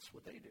kingdom. That's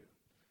what they do.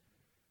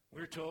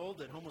 We're told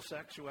that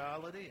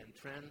homosexuality and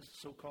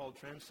so-called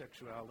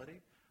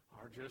transsexuality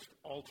are just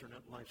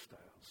alternate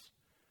lifestyles.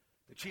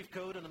 The chief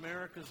code in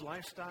America's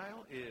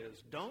lifestyle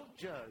is don't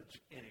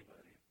judge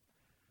anybody.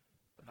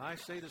 But I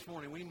say this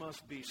morning, we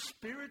must be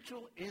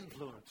spiritual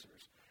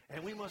influencers,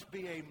 and we must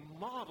be a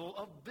model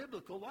of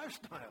biblical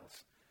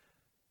lifestyles.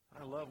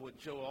 I love what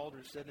Joe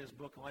Aldrich said in his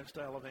book,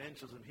 Lifestyle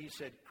Evangelism. He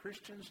said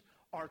Christians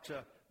are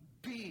to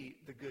be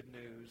the good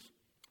news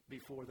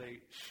before they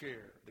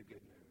share the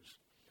good news.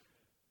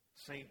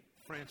 St.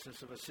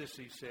 Francis of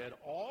Assisi said,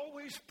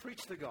 always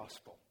preach the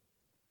gospel,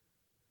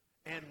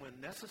 and when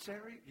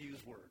necessary,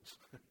 use words.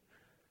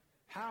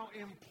 How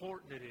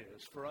important it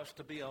is for us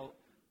to be a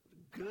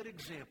good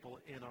example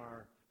in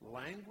our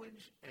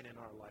language and in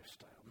our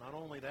lifestyle. Not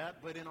only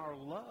that, but in our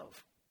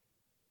love.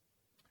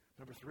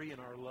 Number 3, in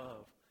our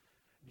love.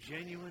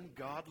 Genuine,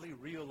 godly,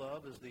 real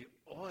love is the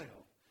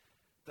oil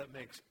that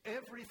makes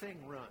everything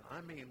run.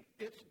 I mean,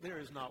 there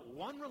is not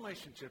one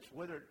relationship,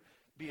 whether it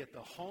be at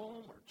the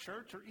home or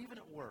church or even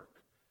at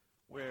work,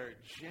 where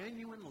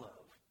genuine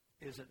love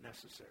isn't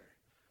necessary.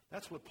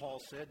 That's what Paul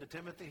said to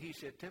Timothy. He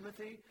said,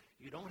 Timothy,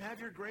 you don't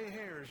have your gray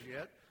hairs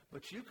yet,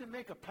 but you can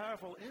make a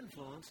powerful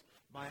influence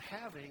by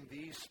having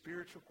these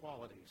spiritual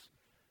qualities.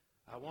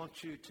 I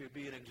want you to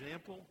be an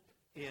example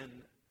in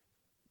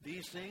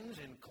these things,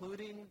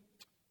 including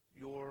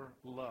your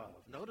love.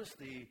 Notice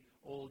the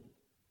old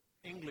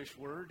English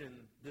word in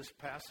this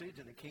passage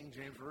in the King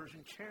James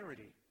Version,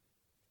 charity.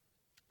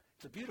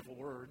 It's a beautiful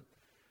word.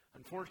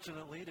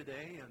 Unfortunately,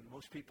 today, and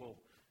most people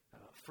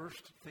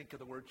first think of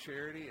the word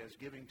charity as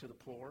giving to the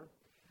poor.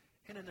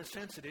 And in a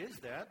sense it is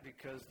that,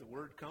 because the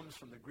word comes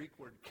from the Greek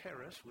word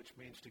charis, which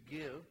means to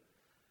give.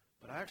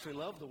 But I actually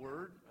love the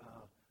word.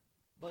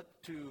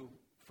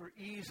 For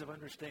ease of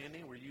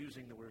understanding, we're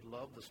using the word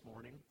love this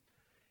morning.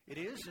 It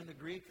is in the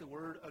Greek the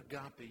word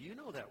agape. You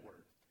know that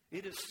word.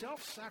 It is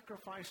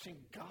self-sacrificing,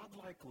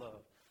 God-like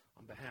love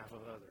on behalf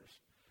of others.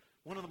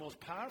 One of the most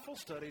powerful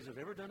studies I've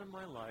ever done in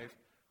my life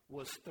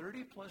was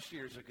 30 plus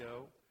years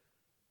ago,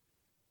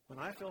 when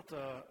I felt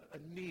a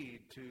need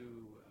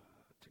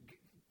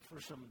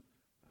for some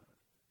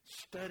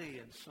study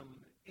and some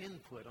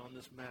input on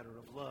this matter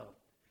of love.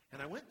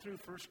 And I went through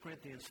 1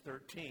 Corinthians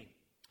 13.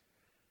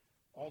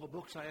 All the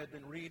books I had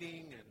been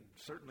reading, and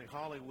certainly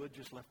Hollywood,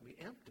 just left me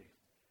empty.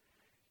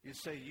 You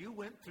say, you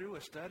went through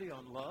a study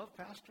on love,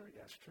 Pastor?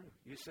 Yes, true.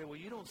 You say, well,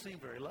 you don't seem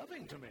very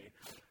loving to me.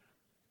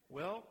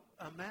 Well,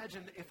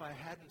 imagine if I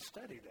hadn't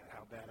studied that,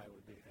 how bad I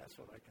would be. That's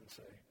what I can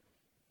say.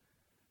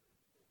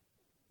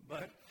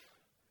 But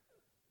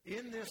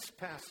in this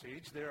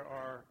passage, there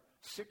are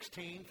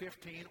 16,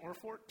 15, or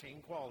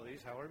 14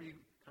 qualities, however you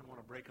kind of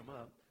want to break them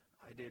up.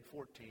 I did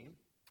 14.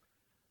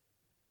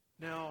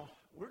 Now,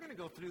 we're going to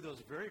go through those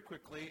very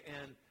quickly,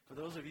 and for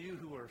those of you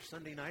who are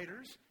Sunday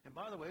nighters, and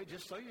by the way,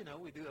 just so you know,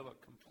 we do have a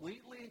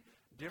completely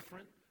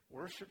different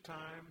worship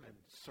time and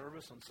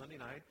service on Sunday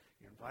night.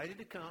 You're invited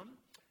to come,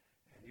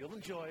 and you'll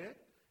enjoy it.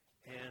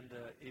 And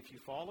if you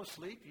fall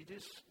asleep, you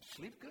just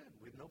sleep good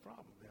with no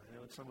problem. I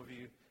know some of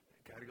you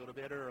got to go to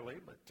bed early,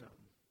 but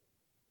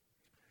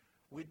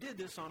we did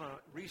this on a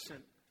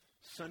recent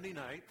Sunday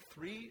night,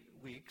 3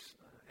 weeks,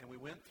 and we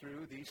went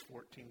through these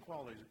 14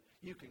 qualities.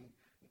 You can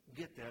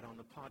get that on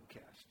the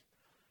podcast.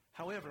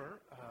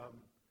 However,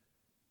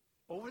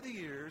 over the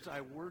years, I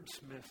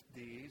wordsmithed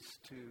these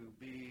to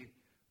be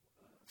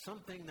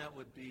something that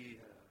would be,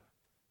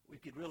 we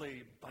could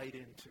really bite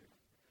into.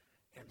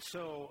 And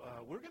so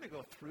we're going to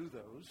go through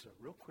those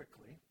real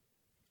quickly.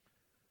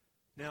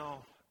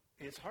 Now,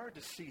 it's hard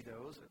to see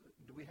those.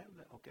 Do we have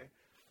that? Okay.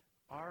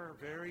 Our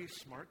very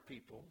smart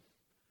people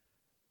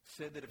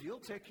said that if you'll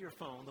take your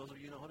phone, those of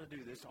you who know how to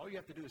do this, all you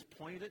have to do is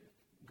point it,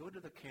 go to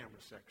the camera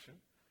section,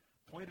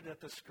 point it at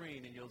the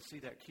screen, and you'll see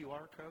that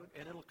QR code,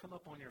 and it'll come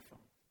up on your phone.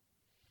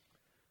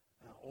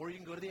 Or you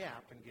can go to the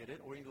app and get it,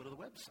 or you can go to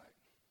the website,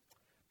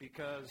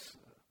 because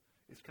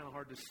it's kind of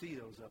hard to see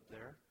those up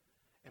there.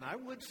 And I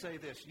would say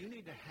this, you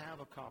need to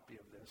have a copy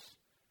of this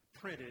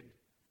printed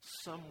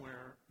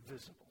somewhere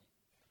visible.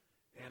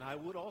 And I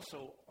would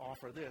also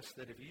offer this,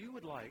 that if you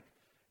would like,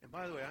 and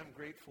by the way, I'm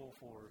grateful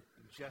for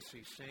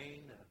Jesse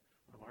Sane,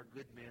 one of our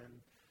good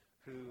men,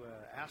 who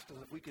asked us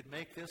if we could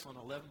make this on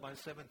 11 by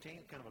 17,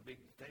 kind of a big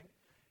thing.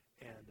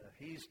 And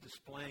he's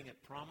displaying it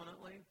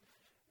prominently.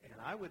 And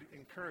I would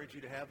encourage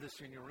you to have this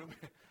in your room.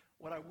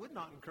 What I would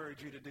not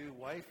encourage you to do,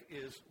 wife,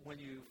 is when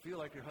you feel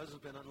like your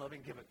husband's been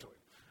unloving, give it to him.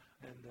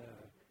 And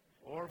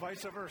or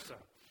vice versa.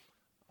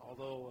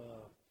 Although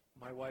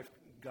my wife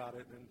got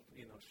it, and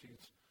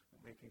she's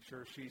making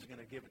sure she's going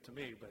to give it to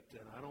me, but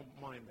I don't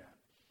mind that.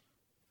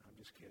 I'm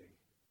just kidding.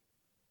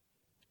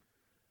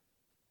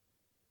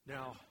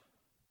 Now,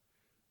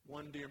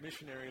 one dear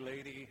missionary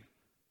lady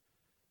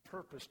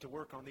purposed to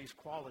work on these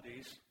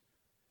qualities,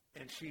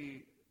 and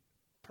she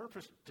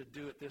purposed to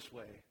do it this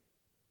way.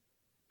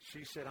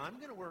 She said, I'm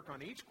going to work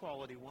on each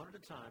quality one at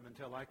a time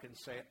until I can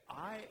say,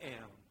 I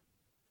am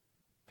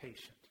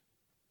patient.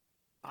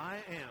 I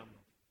am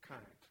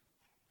kind.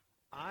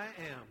 I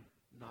am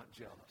not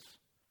jealous.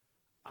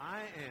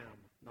 I am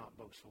not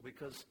boastful,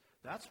 because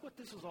that's what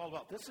this is all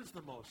about. This is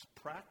the most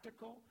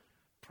practical,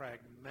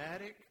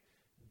 pragmatic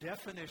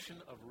definition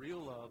of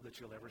real love that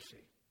you'll ever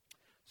see.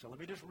 So let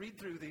me just read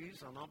through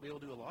these. I'll not be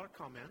able to do a lot of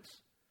comments.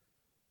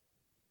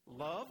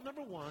 Love,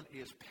 number one,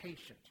 is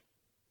patient.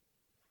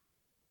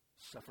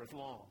 Suffereth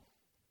long.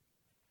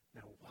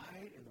 Now, why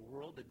in the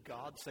world did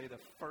God say the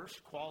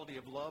first quality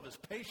of love is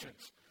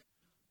patience?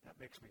 That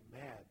makes me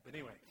mad. But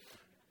anyway,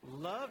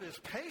 love is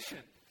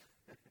patient.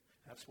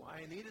 That's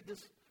why I needed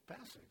this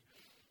passage.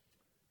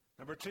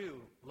 Number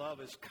two,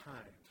 love is kind.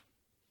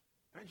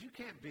 And you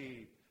can't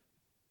be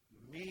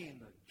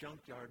mean, a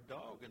junkyard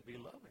dog, and be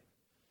loving.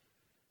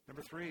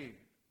 Number three,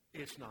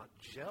 it's not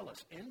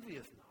jealous,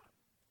 envieth not.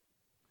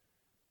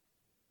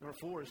 Number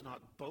four is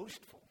not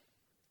boastful.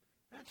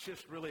 That's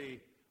just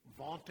really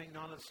vaunting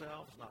on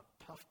itself. It's not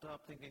puffed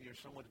up, thinking you're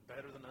so much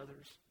better than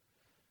others.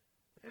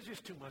 There's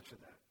just too much of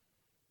that.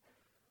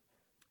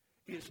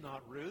 Is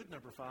not rude.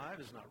 Number five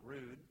is not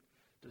rude.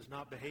 Does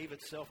not behave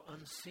itself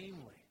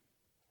unseemly.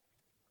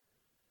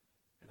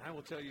 And I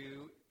will tell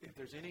you, if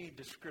there's any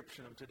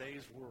description of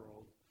today's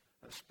world,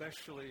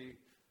 especially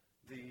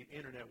the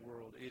internet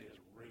world, it is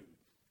rude.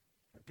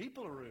 And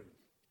people are rude.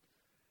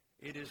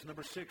 It is,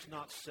 number six,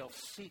 not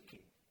self-seeking.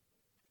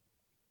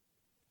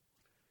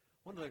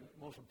 One of the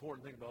most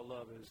important things about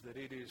love is that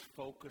it is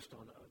focused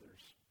on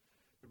others.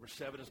 Number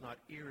seven is not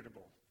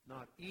irritable,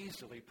 not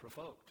easily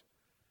provoked.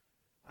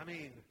 I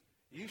mean,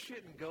 you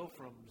shouldn't go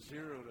from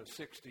 0 to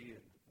 60 in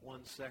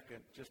 1 second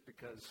just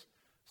because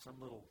some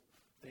little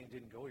thing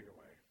didn't go your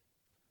way.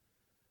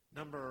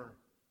 Number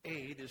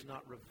 8 is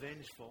not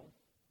revengeful,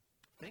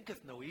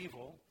 thinketh no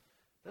evil,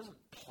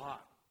 doesn't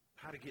plot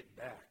how to get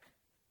back.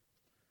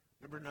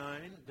 Number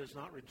 9 does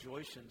not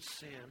rejoice in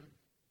sin.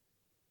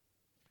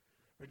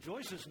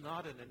 Rejoices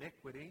not in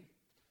iniquity.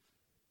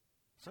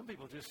 Some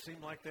people just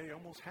seem like they're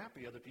almost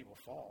happy other people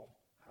fall.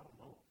 I don't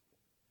know.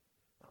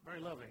 Not very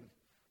loving.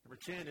 Number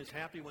 10 is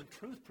happy when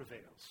truth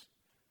prevails.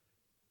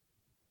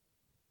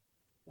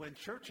 When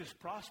churches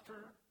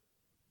prosper,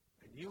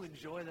 and you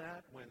enjoy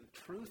that, when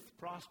truth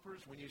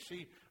prospers, when you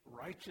see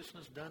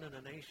righteousness done in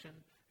a nation,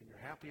 and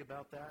you're happy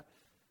about that,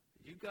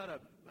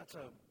 that's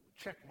a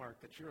check mark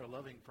that you're a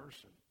loving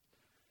person.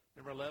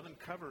 Number 11,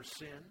 covers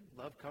sin.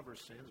 Love covers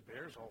sins,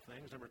 bears all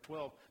things. Number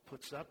 12,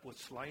 puts up with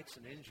slights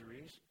and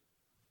injuries.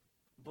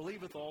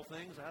 Believeth all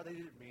things. They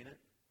didn't mean it.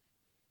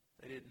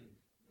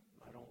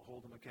 I don't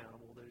hold them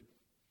accountable.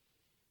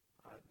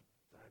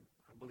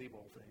 I'm believe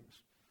all things.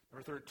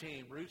 Number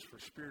 13, roots for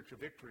spiritual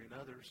victory in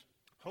others.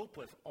 Hope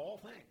with all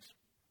things.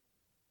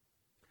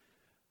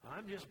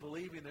 I'm just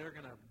believing they're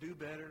going to do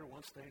better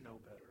once they know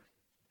better.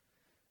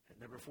 And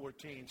number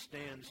 14,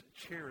 stands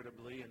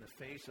charitably in the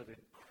face of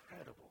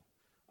incredible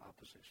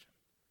opposition.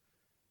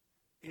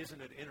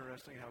 Isn't it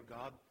interesting how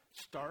God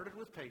started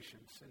with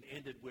patience and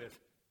ended with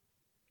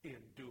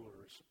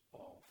endures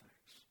all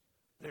things?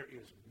 There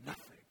is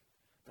nothing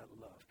that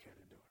love can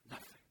endure.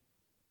 Nothing.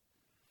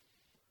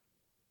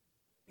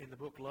 In the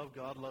book Love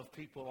God, Love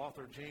People,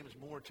 author James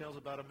Moore tells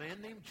about a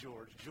man named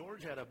George.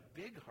 George had a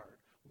big heart,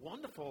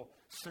 wonderful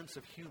sense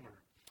of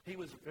humor. He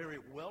was very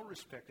well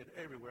respected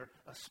everywhere,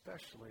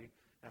 especially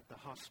at the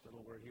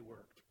hospital where he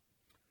worked.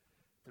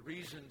 The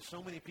reason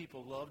so many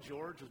people loved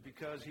George was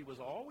because he was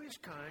always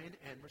kind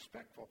and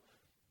respectful,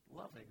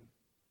 loving,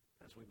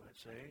 as we might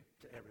say,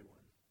 to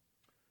everyone.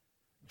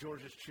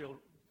 George's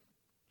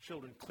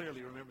children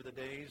clearly remember the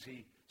days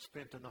he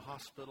spent in the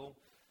hospital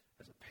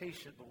as a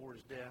patient before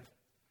his death.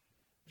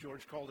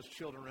 George called his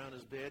children around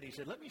his bed. He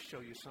said, "Let me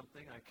show you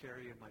something I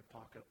carry in my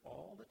pocket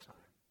all the time."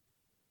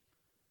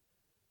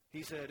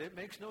 He said, "It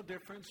makes no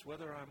difference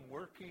whether I'm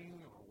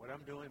working or what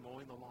I'm doing,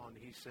 mowing the lawn."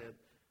 He said,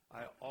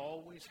 "I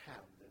always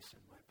have this in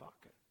my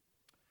pocket."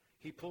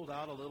 He pulled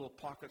out a little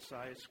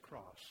pocket-sized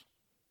cross.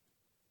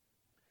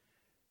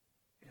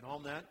 And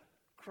on that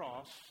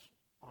cross,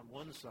 on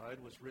one side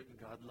was written,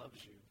 "God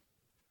loves you."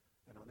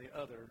 And on the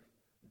other,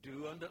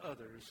 "Do unto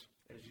others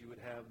as you would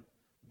have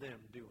them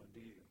do unto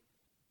you."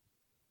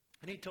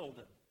 And he told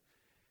them,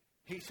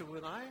 he said,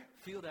 "When I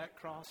feel that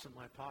cross in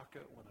my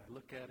pocket, when I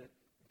look at it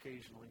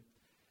occasionally,"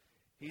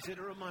 he said,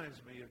 "it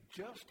reminds me of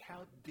just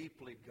how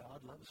deeply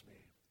God loves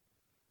me.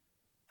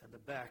 And the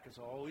back is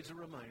always a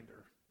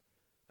reminder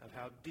of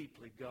how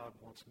deeply God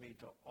wants me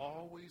to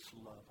always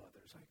love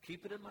others. I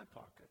keep it in my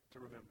pocket to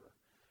remember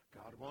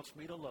God wants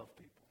me to love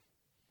people."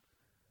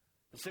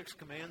 The 6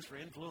 commands for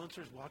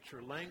influencers: watch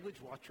your language,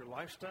 watch your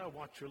lifestyle,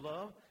 watch your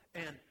love.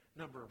 And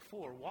number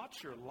 4,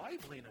 watch your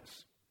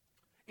liveliness.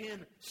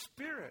 In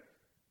spirit,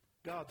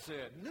 God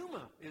said.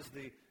 Pneuma is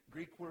the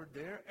Greek word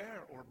there,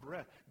 air or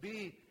breath.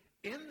 Be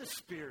in the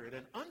Spirit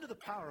and under the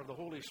power of the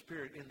Holy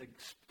Spirit in the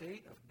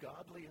state of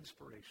godly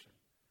inspiration.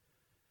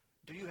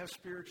 Do you have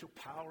spiritual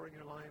power in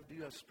your life? Do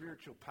you have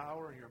spiritual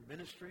power in your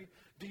ministry?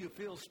 Do you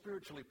feel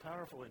spiritually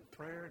powerful in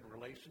prayer and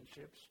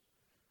relationships?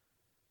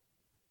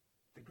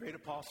 The great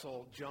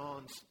apostle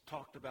John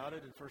talked about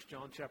it in 1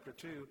 John chapter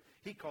 2.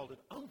 He called it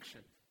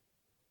unction.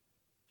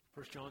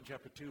 1 John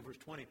chapter 2, verse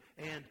 20.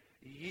 "And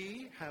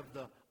ye have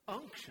the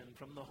unction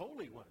from the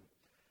Holy One.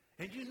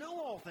 And you know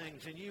all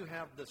things, and you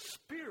have the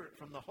Spirit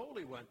from the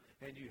Holy One,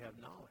 and you have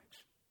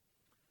knowledge."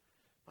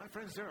 My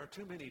friends, there are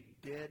too many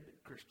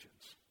dead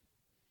Christians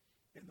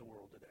in the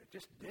world today.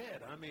 Just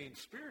dead. I mean,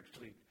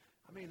 spiritually.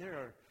 I mean, they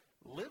are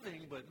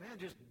living, but man,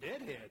 just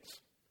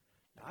deadheads.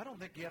 Now, I don't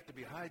think you have to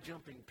be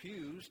high-jumping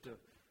pews to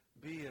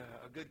be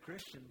a good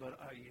Christian,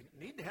 but you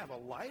need to have a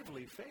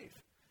lively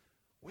faith.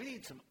 We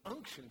need some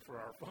unction for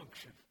our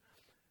function.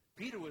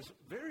 Peter was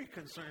very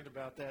concerned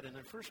about that. And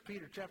in 1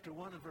 Peter chapter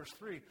 1 and verse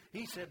 3,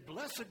 he said,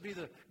 "Blessed be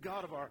the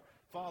God of our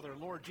Father,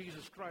 Lord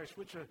Jesus Christ,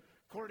 which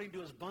according to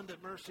his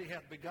abundant mercy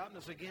hath begotten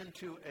us again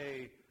to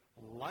a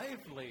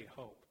lively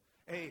hope."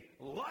 A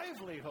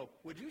lively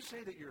hope. Would you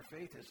say that your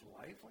faith is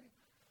lively?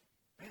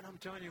 Man, I'm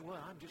telling you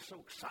what, I'm just so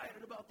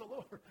excited about the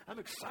Lord. I'm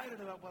excited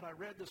about what I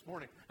read this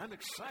morning. I'm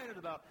excited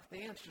about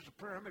the answers to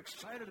prayer. I'm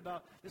excited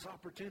about this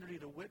opportunity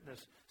to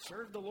witness,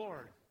 serve the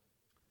Lord.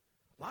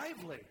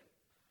 Lively.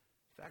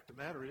 The fact of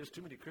the matter is,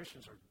 too many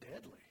Christians are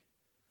deadly.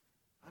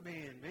 I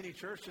mean, many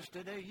churches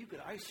today, you could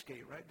ice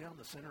skate right down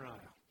the center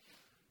aisle.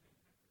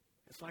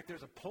 It's like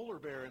there's a polar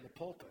bear in the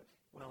pulpit.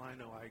 Well, I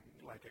know I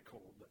like it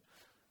cold, but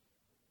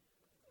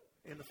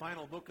in the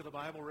final book of the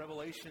Bible,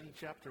 Revelation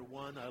chapter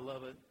 1, I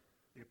love it.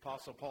 The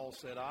Apostle Paul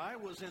said, "I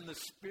was in the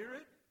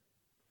Spirit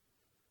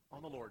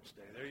on the Lord's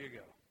day." There you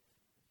go.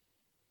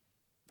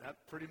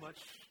 That pretty much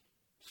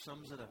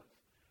sums it up.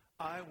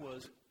 I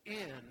was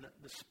in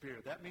the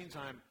Spirit. That means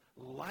I'm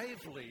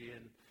lively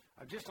and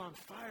I'm just on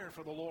fire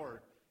for the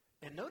Lord.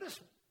 And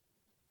notice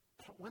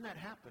when that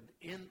happened,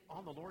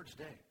 on the Lord's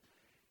day.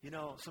 You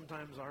know,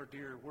 sometimes our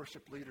dear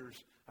worship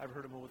leaders, I've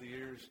heard them over the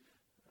years,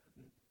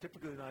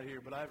 typically not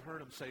here, but I've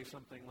heard them say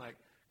something like,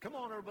 "Come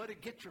on, everybody,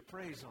 get your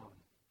praise on."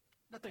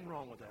 Nothing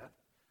wrong with that.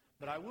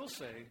 But I will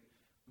say,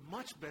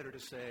 much better to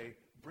say,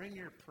 bring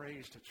your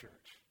praise to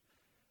church.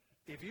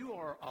 If you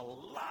are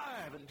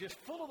alive and just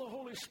full of the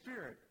Holy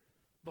Spirit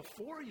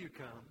before you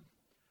come,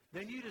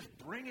 then you just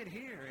bring it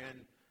here.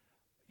 And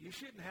you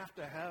shouldn't have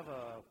to have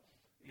a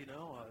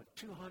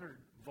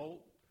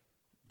 200-volt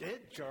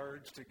dead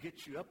charge to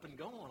get you up and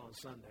going on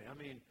Sunday. I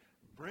mean,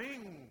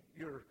 bring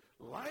your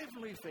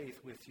lively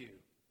faith with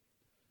you.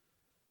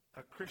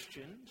 A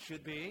Christian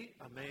should be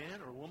a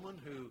man or woman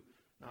who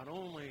not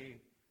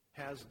only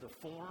has the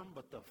form,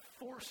 but the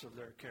force of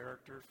their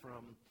character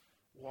from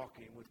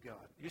walking with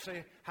God. You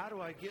say, how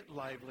do I get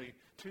lively?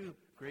 2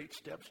 great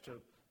steps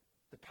to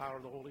the power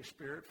of the Holy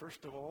Spirit.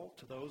 First of all,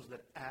 to those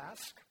that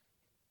ask.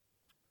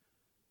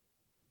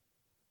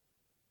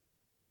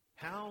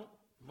 how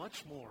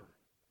much more,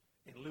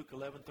 in Luke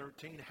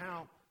 11:13,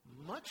 how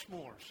much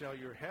more shall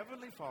your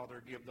heavenly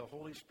Father give the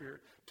Holy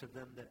Spirit to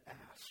them that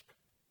ask?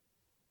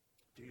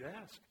 Do you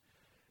ask?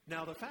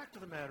 Now, the fact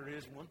of the matter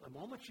is, the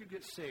moment you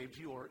get saved,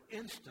 you are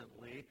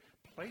instantly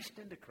placed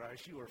into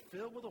Christ. You are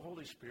filled with the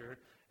Holy Spirit,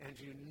 and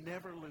you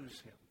never lose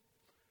him.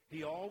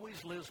 He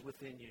always lives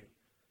within you.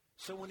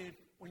 So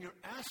when you're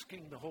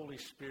asking the Holy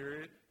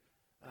Spirit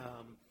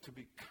to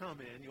come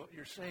in, what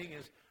you're saying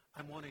is,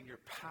 I'm wanting your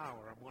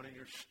power, I'm wanting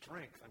your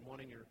strength, I'm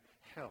wanting your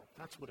help.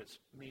 That's what it's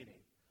meaning.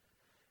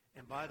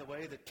 And by the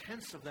way, the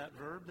tense of that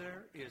verb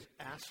there is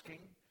asking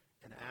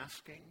and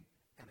asking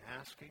and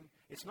asking.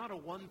 It's not a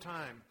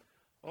one-time,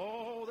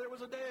 oh, there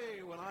was a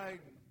day when I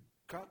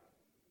got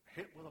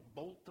hit with a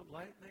bolt of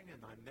lightning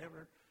and I've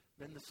never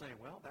been the same.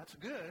 Well, that's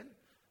good,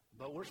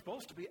 but we're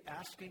supposed to be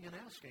asking and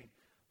asking.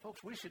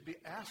 Folks, we should be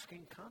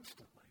asking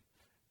constantly.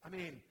 I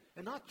mean,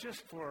 and not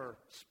just for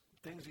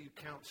things that you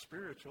count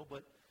spiritual,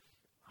 but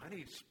I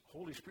need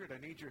Holy Spirit.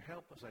 I need your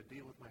help as I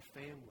deal with my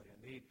family.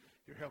 I need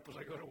your help as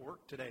I go to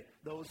work today.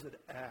 Those that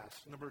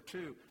ask. Number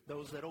 2,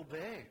 those that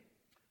obey.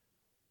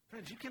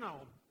 Friends, you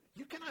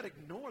cannot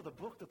ignore the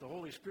book that the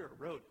Holy Spirit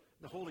wrote,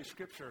 the Holy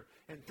Scripture,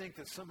 and think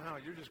that somehow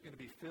you're just going to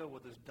be filled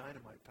with this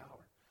dynamite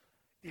power.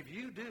 If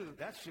you do,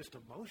 that's just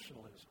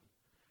emotionalism.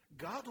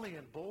 Godly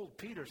and bold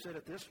Peter said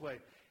it this way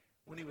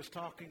when he was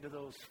talking to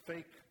those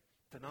fake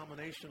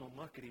denominational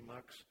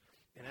muckety-mucks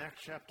in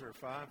Acts chapter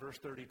 5, verse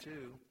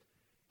 32.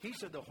 He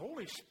said the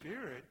Holy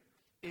Spirit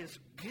is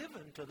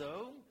given to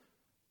those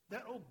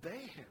that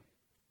obey him.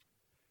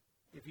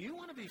 If you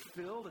want to be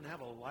filled and have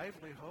a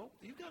lively hope,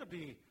 you've got to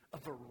be a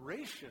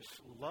voracious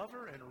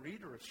lover and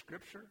reader of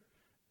Scripture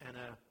and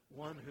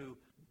one who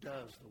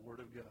does the Word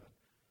of God.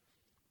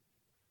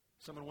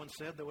 Someone once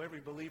said, though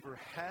every believer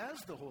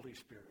has the Holy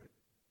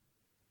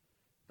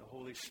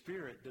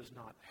Spirit does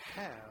not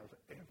have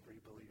every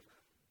believer.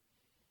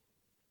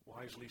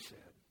 Wisely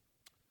said.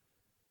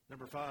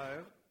 Number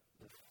 5,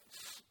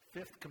 the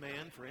 5th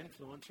command for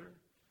influencer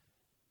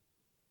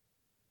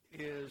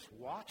is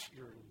watch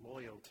your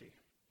loyalty.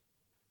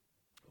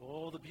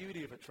 Oh, the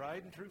beauty of a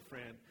tried and true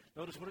friend.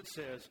 Notice what it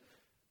says.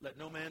 Let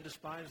no man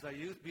despise thy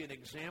youth. Be an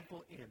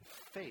example in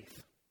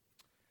faith.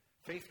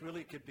 Faith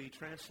really could be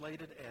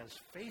translated as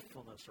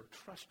faithfulness or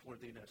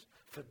trustworthiness,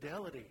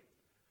 fidelity,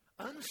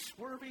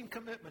 unswerving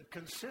commitment,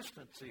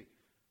 consistency,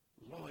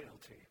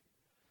 loyalty.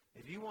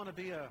 If you want to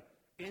be an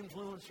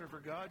influencer for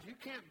God, you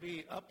can't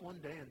be up one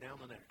day and down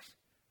the next.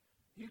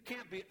 You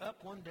can't be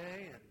up one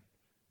day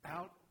and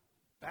out,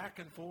 back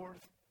and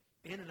forth,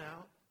 in and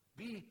out.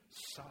 Be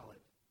solid.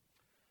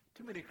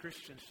 Too many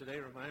Christians today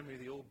remind me of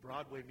the old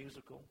Broadway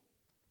musical.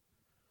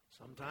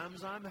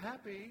 Sometimes I'm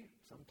happy,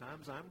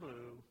 sometimes I'm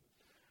blue.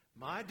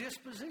 My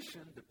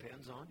disposition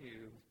depends on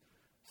you.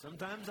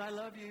 Sometimes I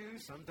love you,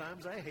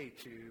 sometimes I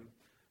hate you.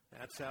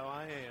 That's how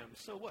I am.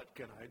 So what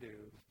can I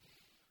do?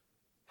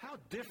 How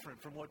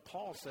different from what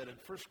Paul said in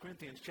 1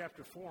 Corinthians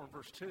chapter 4 and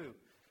verse 2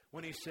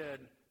 when he said,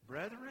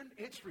 brethren,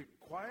 it's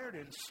required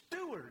in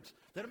stewards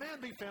that a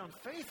man be found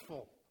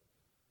faithful.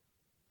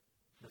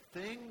 The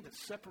thing that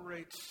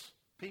separates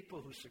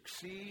people who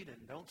succeed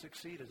and don't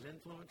succeed as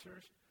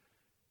influencers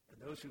and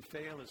those who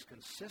fail is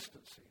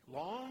consistency.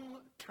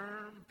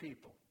 Long-term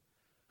people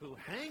who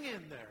hang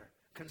in there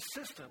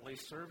consistently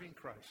serving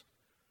Christ.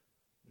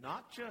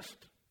 Not just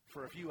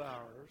for a few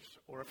hours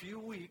or a few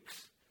weeks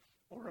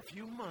or a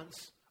few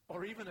months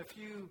or even a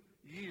few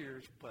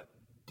years, but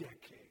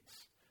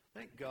decades.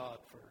 Thank God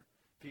for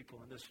people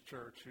in this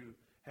church who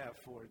have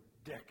for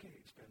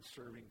decades been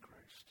serving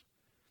Christ.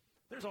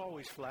 There's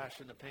always flash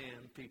in the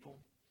pan people,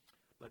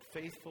 but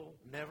faithful,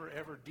 never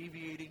ever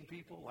deviating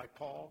people like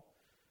Paul.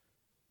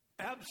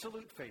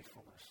 Absolute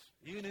faithfulness.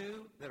 You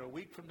knew that a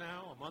week from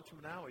now, a month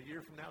from now, a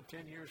year from now,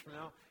 10 years from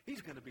now,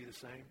 he's going to be the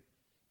same.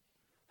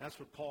 That's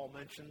what Paul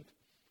mentioned.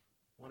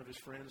 One of his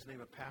friends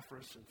named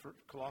Epaphras in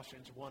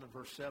Colossians 1 and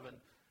verse 7.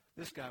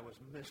 This guy was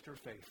Mr.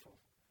 Faithful.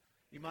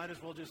 You might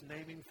as well just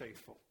name him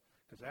Faithful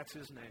because that's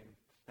his name.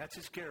 That's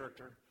his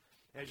character.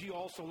 As you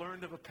also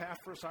learned of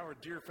Epaphras, our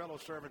dear fellow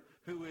servant,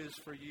 who is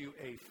for you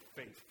a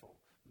faithful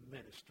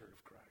minister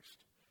of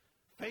Christ.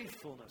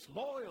 Faithfulness,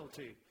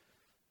 loyalty.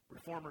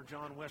 Reformer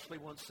John Wesley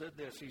once said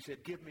this. He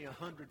said, give me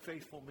 100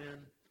 faithful men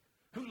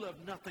who love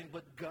nothing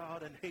but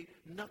God and hate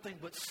nothing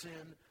but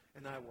sin,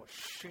 and I will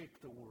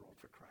shake the world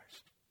for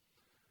Christ.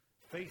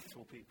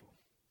 Faithful people.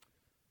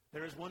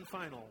 There is one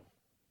final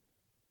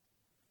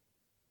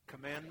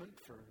commandment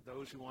for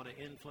those who want to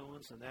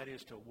influence, and that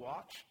is to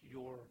watch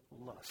your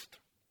lust.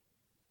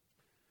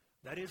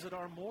 That is that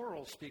our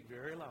morals speak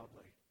very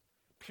loudly.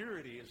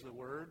 Purity is the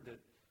word that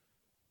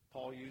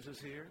Paul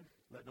uses here.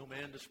 Let no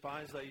man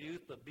despise thy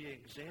youth, but be an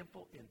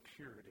example in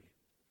purity.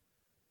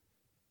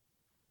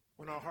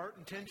 When our heart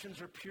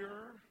intentions are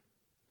pure,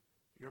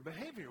 your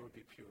behavior would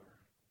be pure.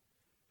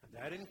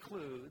 And that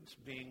includes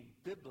being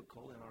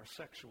biblical in our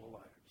sexual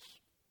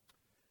lives.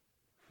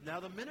 Now,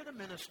 the minute a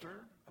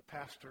minister, a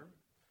pastor,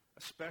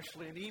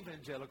 especially an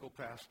evangelical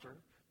pastor,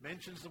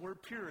 mentions the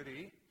word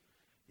purity,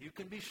 you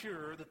can be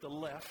sure that the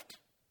left,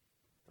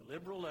 The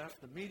liberal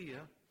left, the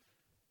media,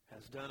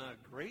 has done a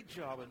great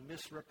job in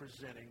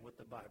misrepresenting what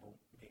the Bible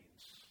means.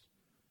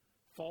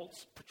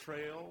 False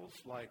portrayals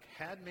like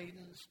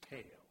Handmaid's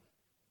Tale.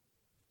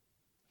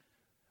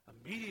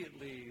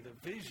 Immediately,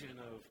 the vision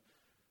of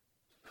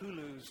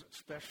Hulu's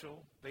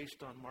special,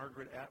 based on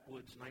Margaret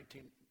Atwood's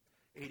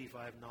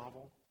 1985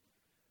 novel,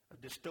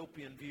 a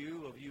dystopian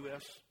view of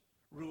U.S.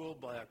 rule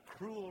by a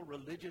cruel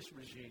religious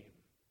regime.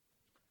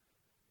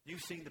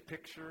 You've seen the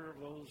picture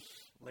of those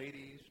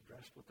ladies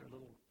dressed with their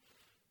little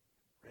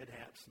red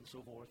hats and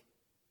so forth.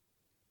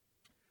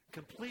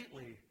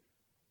 Completely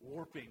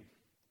warping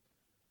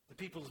the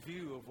people's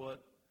view of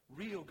what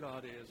real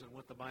God is and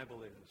what the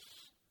Bible is.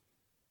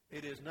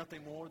 It is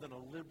nothing more than a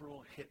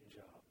liberal hit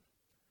job.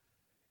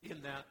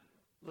 In that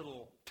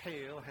little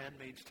tale,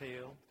 Handmaid's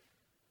Tale,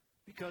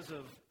 because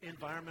of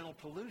environmental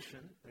pollution,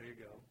 there you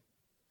go,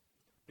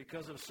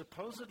 because of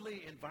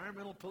supposedly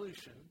environmental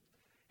pollution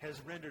has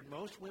rendered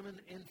most women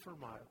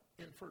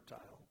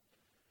infertile,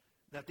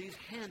 that these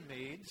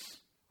handmaids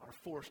are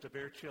forced to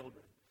bear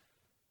children.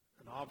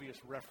 An obvious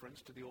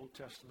reference to the Old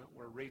Testament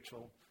where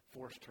Rachel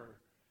forced her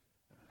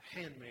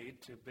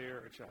handmaid to bear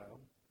a child.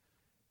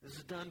 This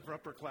is done for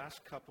upper-class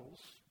couples,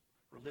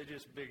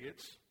 religious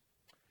bigots.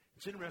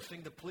 It's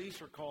interesting, the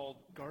police are called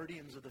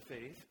guardians of the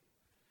faith.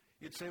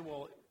 You'd say,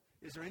 well,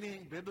 is there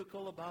anything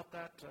biblical about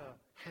that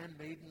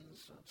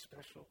handmaidens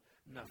special?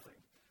 Nothing.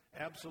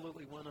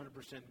 Absolutely 100%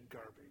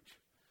 garbage.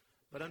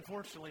 But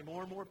unfortunately,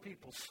 more and more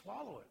people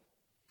swallow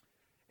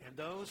it. And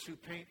those who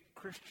paint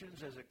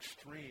Christians as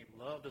extreme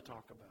love to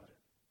talk about it.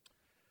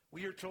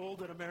 We are told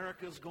that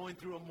America is going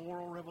through a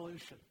moral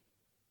revolution.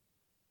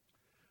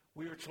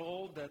 We are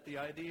told that the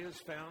ideas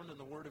found in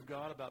the Word of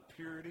God about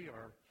purity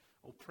are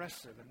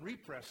oppressive and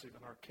repressive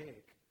and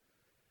archaic.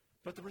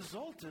 But the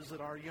result is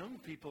that our young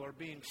people are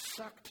being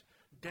sucked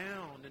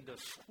down into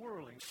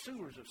swirling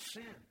sewers of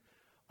sin.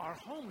 Our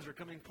homes are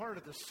coming apart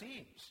at the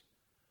seams.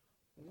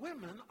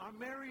 Women are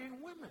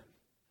marrying women.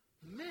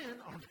 Men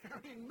are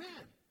marrying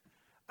men.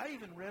 I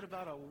even read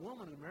about a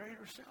woman who married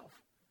herself.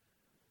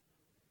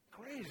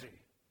 Crazy.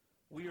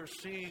 We are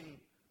seeing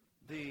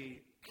the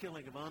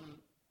killing of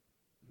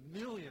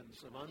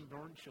millions of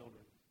unborn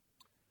children.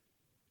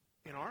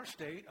 In our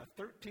state,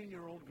 a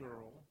 13-year-old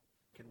girl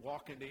can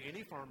walk into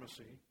any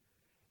pharmacy,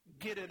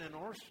 get an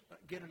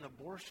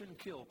abortion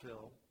kill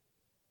pill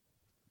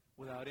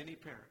without any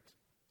parent.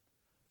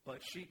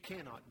 But she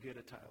cannot get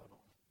a Tylenol.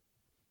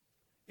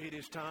 It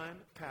is time,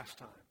 past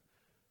time.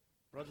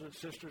 Brothers and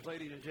sisters,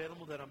 ladies and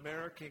gentlemen, that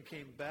America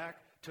came back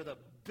to the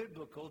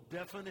biblical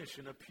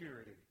definition of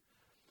purity.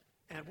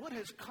 And what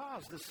has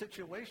caused this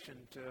situation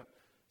to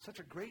such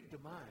a great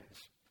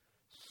demise?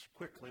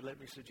 Quickly, let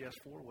me suggest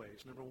 4 ways.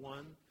 Number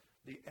 1,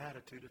 the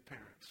attitude of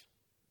parents.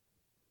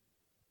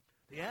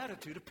 The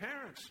attitude of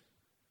parents.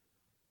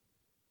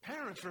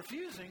 Parents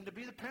refusing to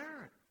be the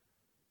parent.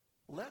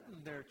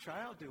 Letting their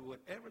child do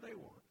whatever they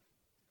want.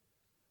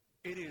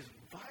 It is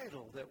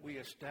vital that we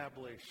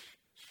establish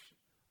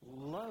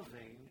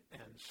loving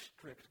and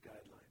strict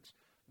guidelines.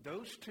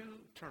 Those 2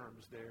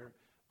 terms there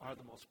are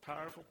the most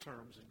powerful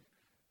terms in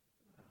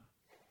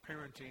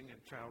parenting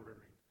and child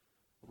rearing.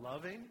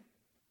 Loving,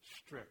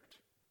 strict.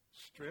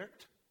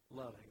 Strict,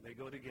 loving. They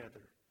go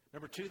together.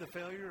 Number 2, the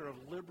failure of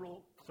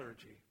liberal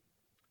clergy.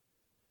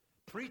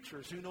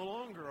 Preachers who no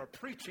longer are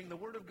preaching the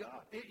Word of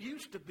God. It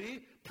used to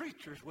be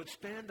preachers would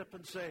stand up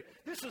and say,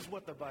 this is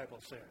what the Bible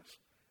says.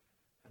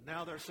 And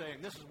now they're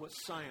saying, this is what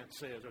science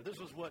says, or this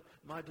is what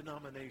my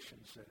denomination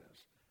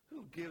says.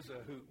 Who gives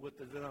a hoot what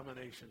the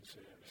denomination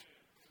says?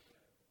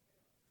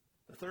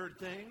 The third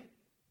thing,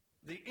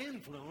 the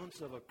influence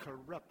of a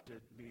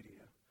corrupted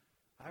media.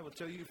 I will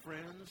tell you,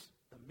 friends,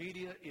 the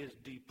media is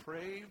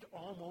depraved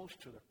almost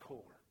to the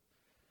core.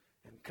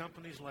 And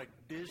companies like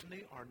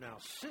Disney are now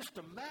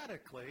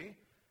systematically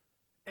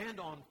and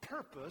on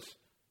purpose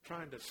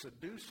trying to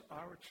seduce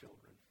our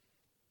children.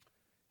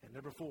 And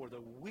number 4,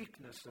 the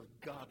weakness of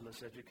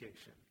godless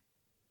education.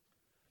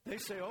 They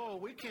say, oh,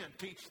 we can't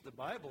teach the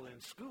Bible in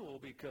school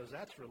because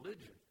that's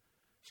religion.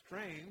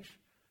 Strange,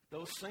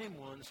 those same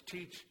ones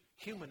teach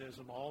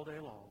humanism all day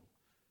long,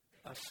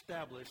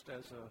 established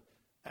as an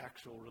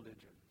actual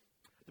religion.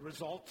 The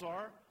results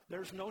are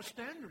there's no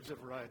standards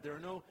of right. There are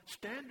no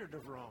standard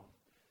of wrong.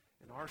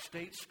 In our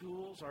state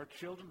schools, our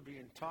children are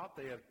being taught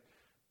they have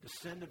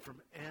descended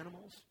from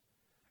animals.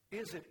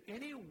 Is it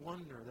any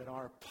wonder that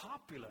our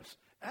populace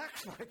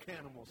acts like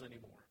animals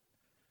anymore?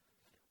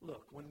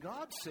 Look, when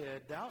God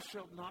said, thou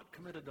shalt not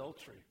commit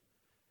adultery,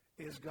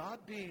 is God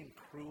being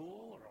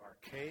cruel or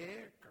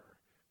archaic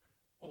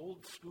or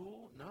old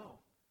school? No.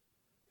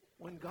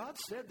 When God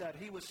said that,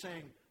 he was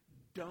saying,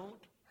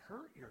 don't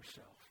hurt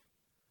yourself.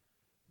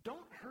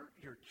 Don't hurt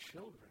your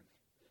children.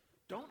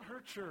 Don't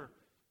hurt your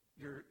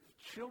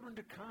children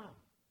to come.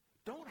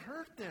 Don't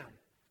hurt them.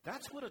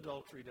 That's what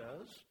adultery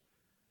does.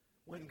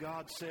 When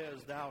God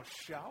says, thou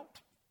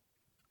shalt,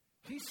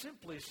 he's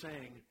simply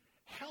saying,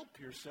 help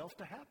yourself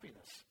to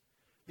happiness.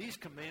 These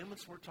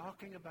commandments we're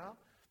talking about,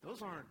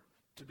 those aren't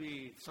to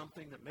be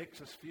something that makes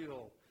us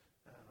feel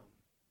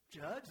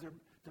judged.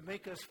 to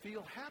make us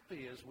feel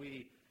happy as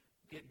we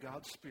get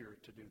God's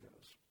Spirit to do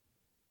those.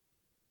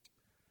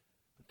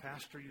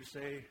 Pastor, you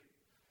say,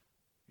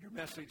 your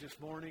message this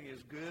morning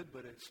is good,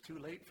 but it's too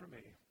late for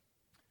me.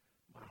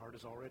 My heart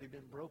has already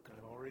been broken.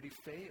 I've already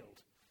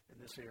failed in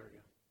this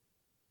area.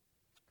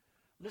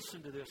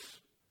 Listen to this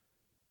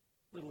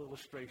little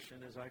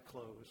illustration as I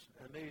close,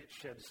 and may it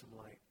shed some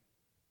light.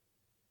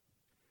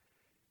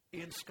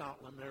 In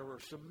Scotland, there were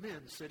some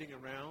men sitting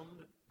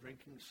around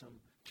drinking some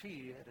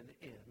tea at an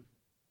inn.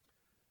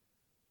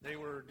 They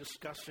were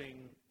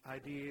discussing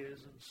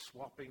ideas and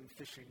swapping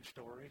fishing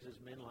stories, as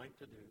men like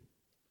to do.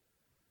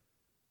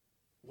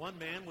 One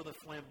man with a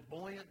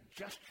flamboyant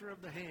gesture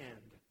of the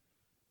hand,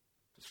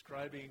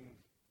 describing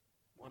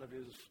one of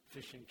his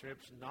fishing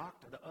trips,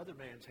 knocked the other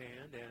man's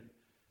hand, and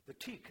the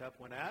teacup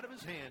went out of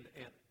his hand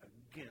and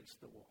against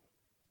the wall.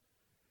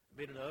 It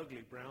made an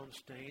ugly brown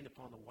stain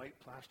upon the white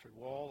plastered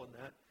wall in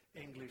that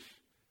English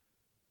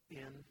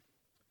inn.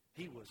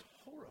 He was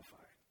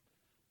horrified.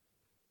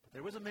 But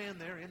there was a man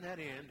there in that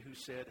inn who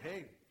said,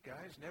 "Hey,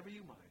 guys, never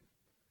you mind.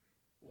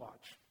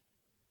 Watch."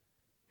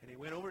 And he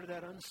went over to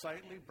that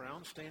unsightly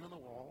brown stain on the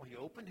wall. He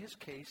opened his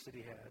case that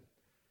he had,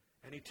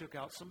 and he took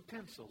out some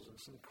pencils and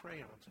some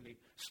crayons, and he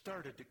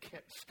started to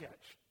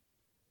sketch,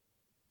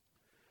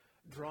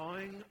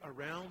 drawing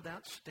around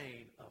that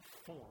stain a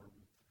form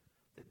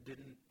that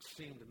didn't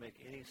seem to make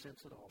any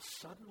sense at all.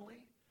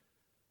 Suddenly,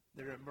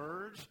 there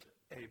emerged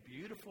a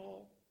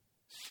beautiful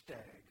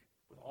stag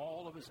with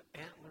all of his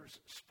antlers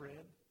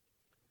spread.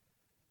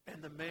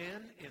 And the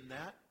man in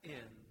that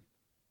inn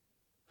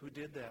who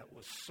did that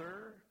was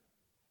Sir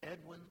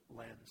Edwin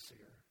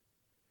Landseer,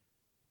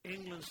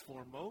 England's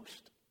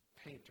foremost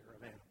painter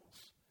of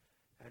animals.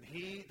 And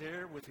he,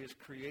 there with his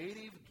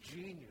creative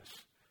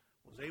genius,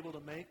 was able to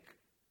make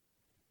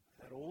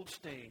that old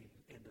stain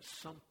into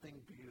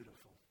something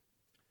beautiful.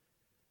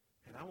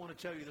 And I want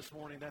to tell you this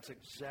morning, that's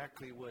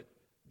exactly what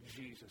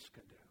Jesus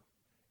can do.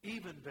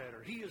 Even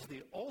better, he is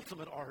the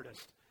ultimate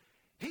artist.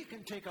 He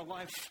can take a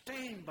life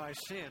stained by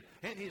sin,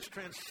 and his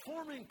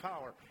transforming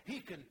power,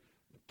 he can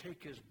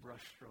take his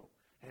brushstroke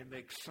and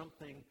make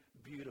something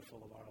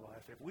beautiful of our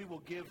life. If we will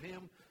give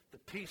him the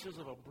pieces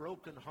of a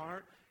broken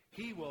heart,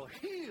 he will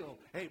heal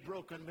a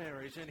broken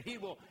marriage, and he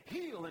will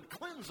heal and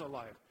cleanse a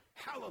life.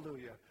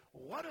 Hallelujah.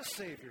 What a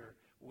Savior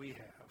we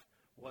have.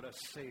 What a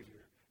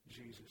Savior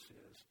Jesus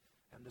is.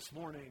 And this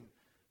morning,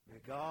 may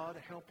God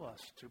help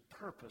us to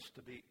purpose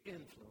to be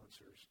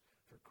influencers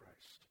for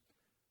Christ.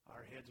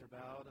 Our heads are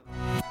bowed.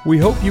 We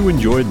hope you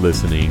enjoyed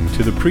listening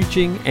to the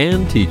preaching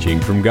and teaching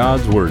from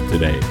God's Word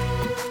today.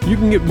 You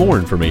can get more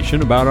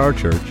information about our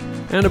church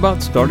and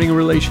about starting a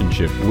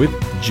relationship with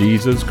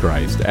Jesus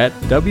Christ at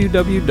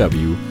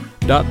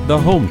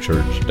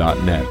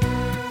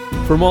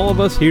www.thehomechurch.net. From all of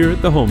us here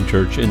at the Home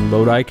Church in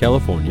Lodi,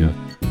 California,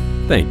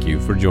 thank you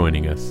for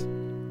joining us.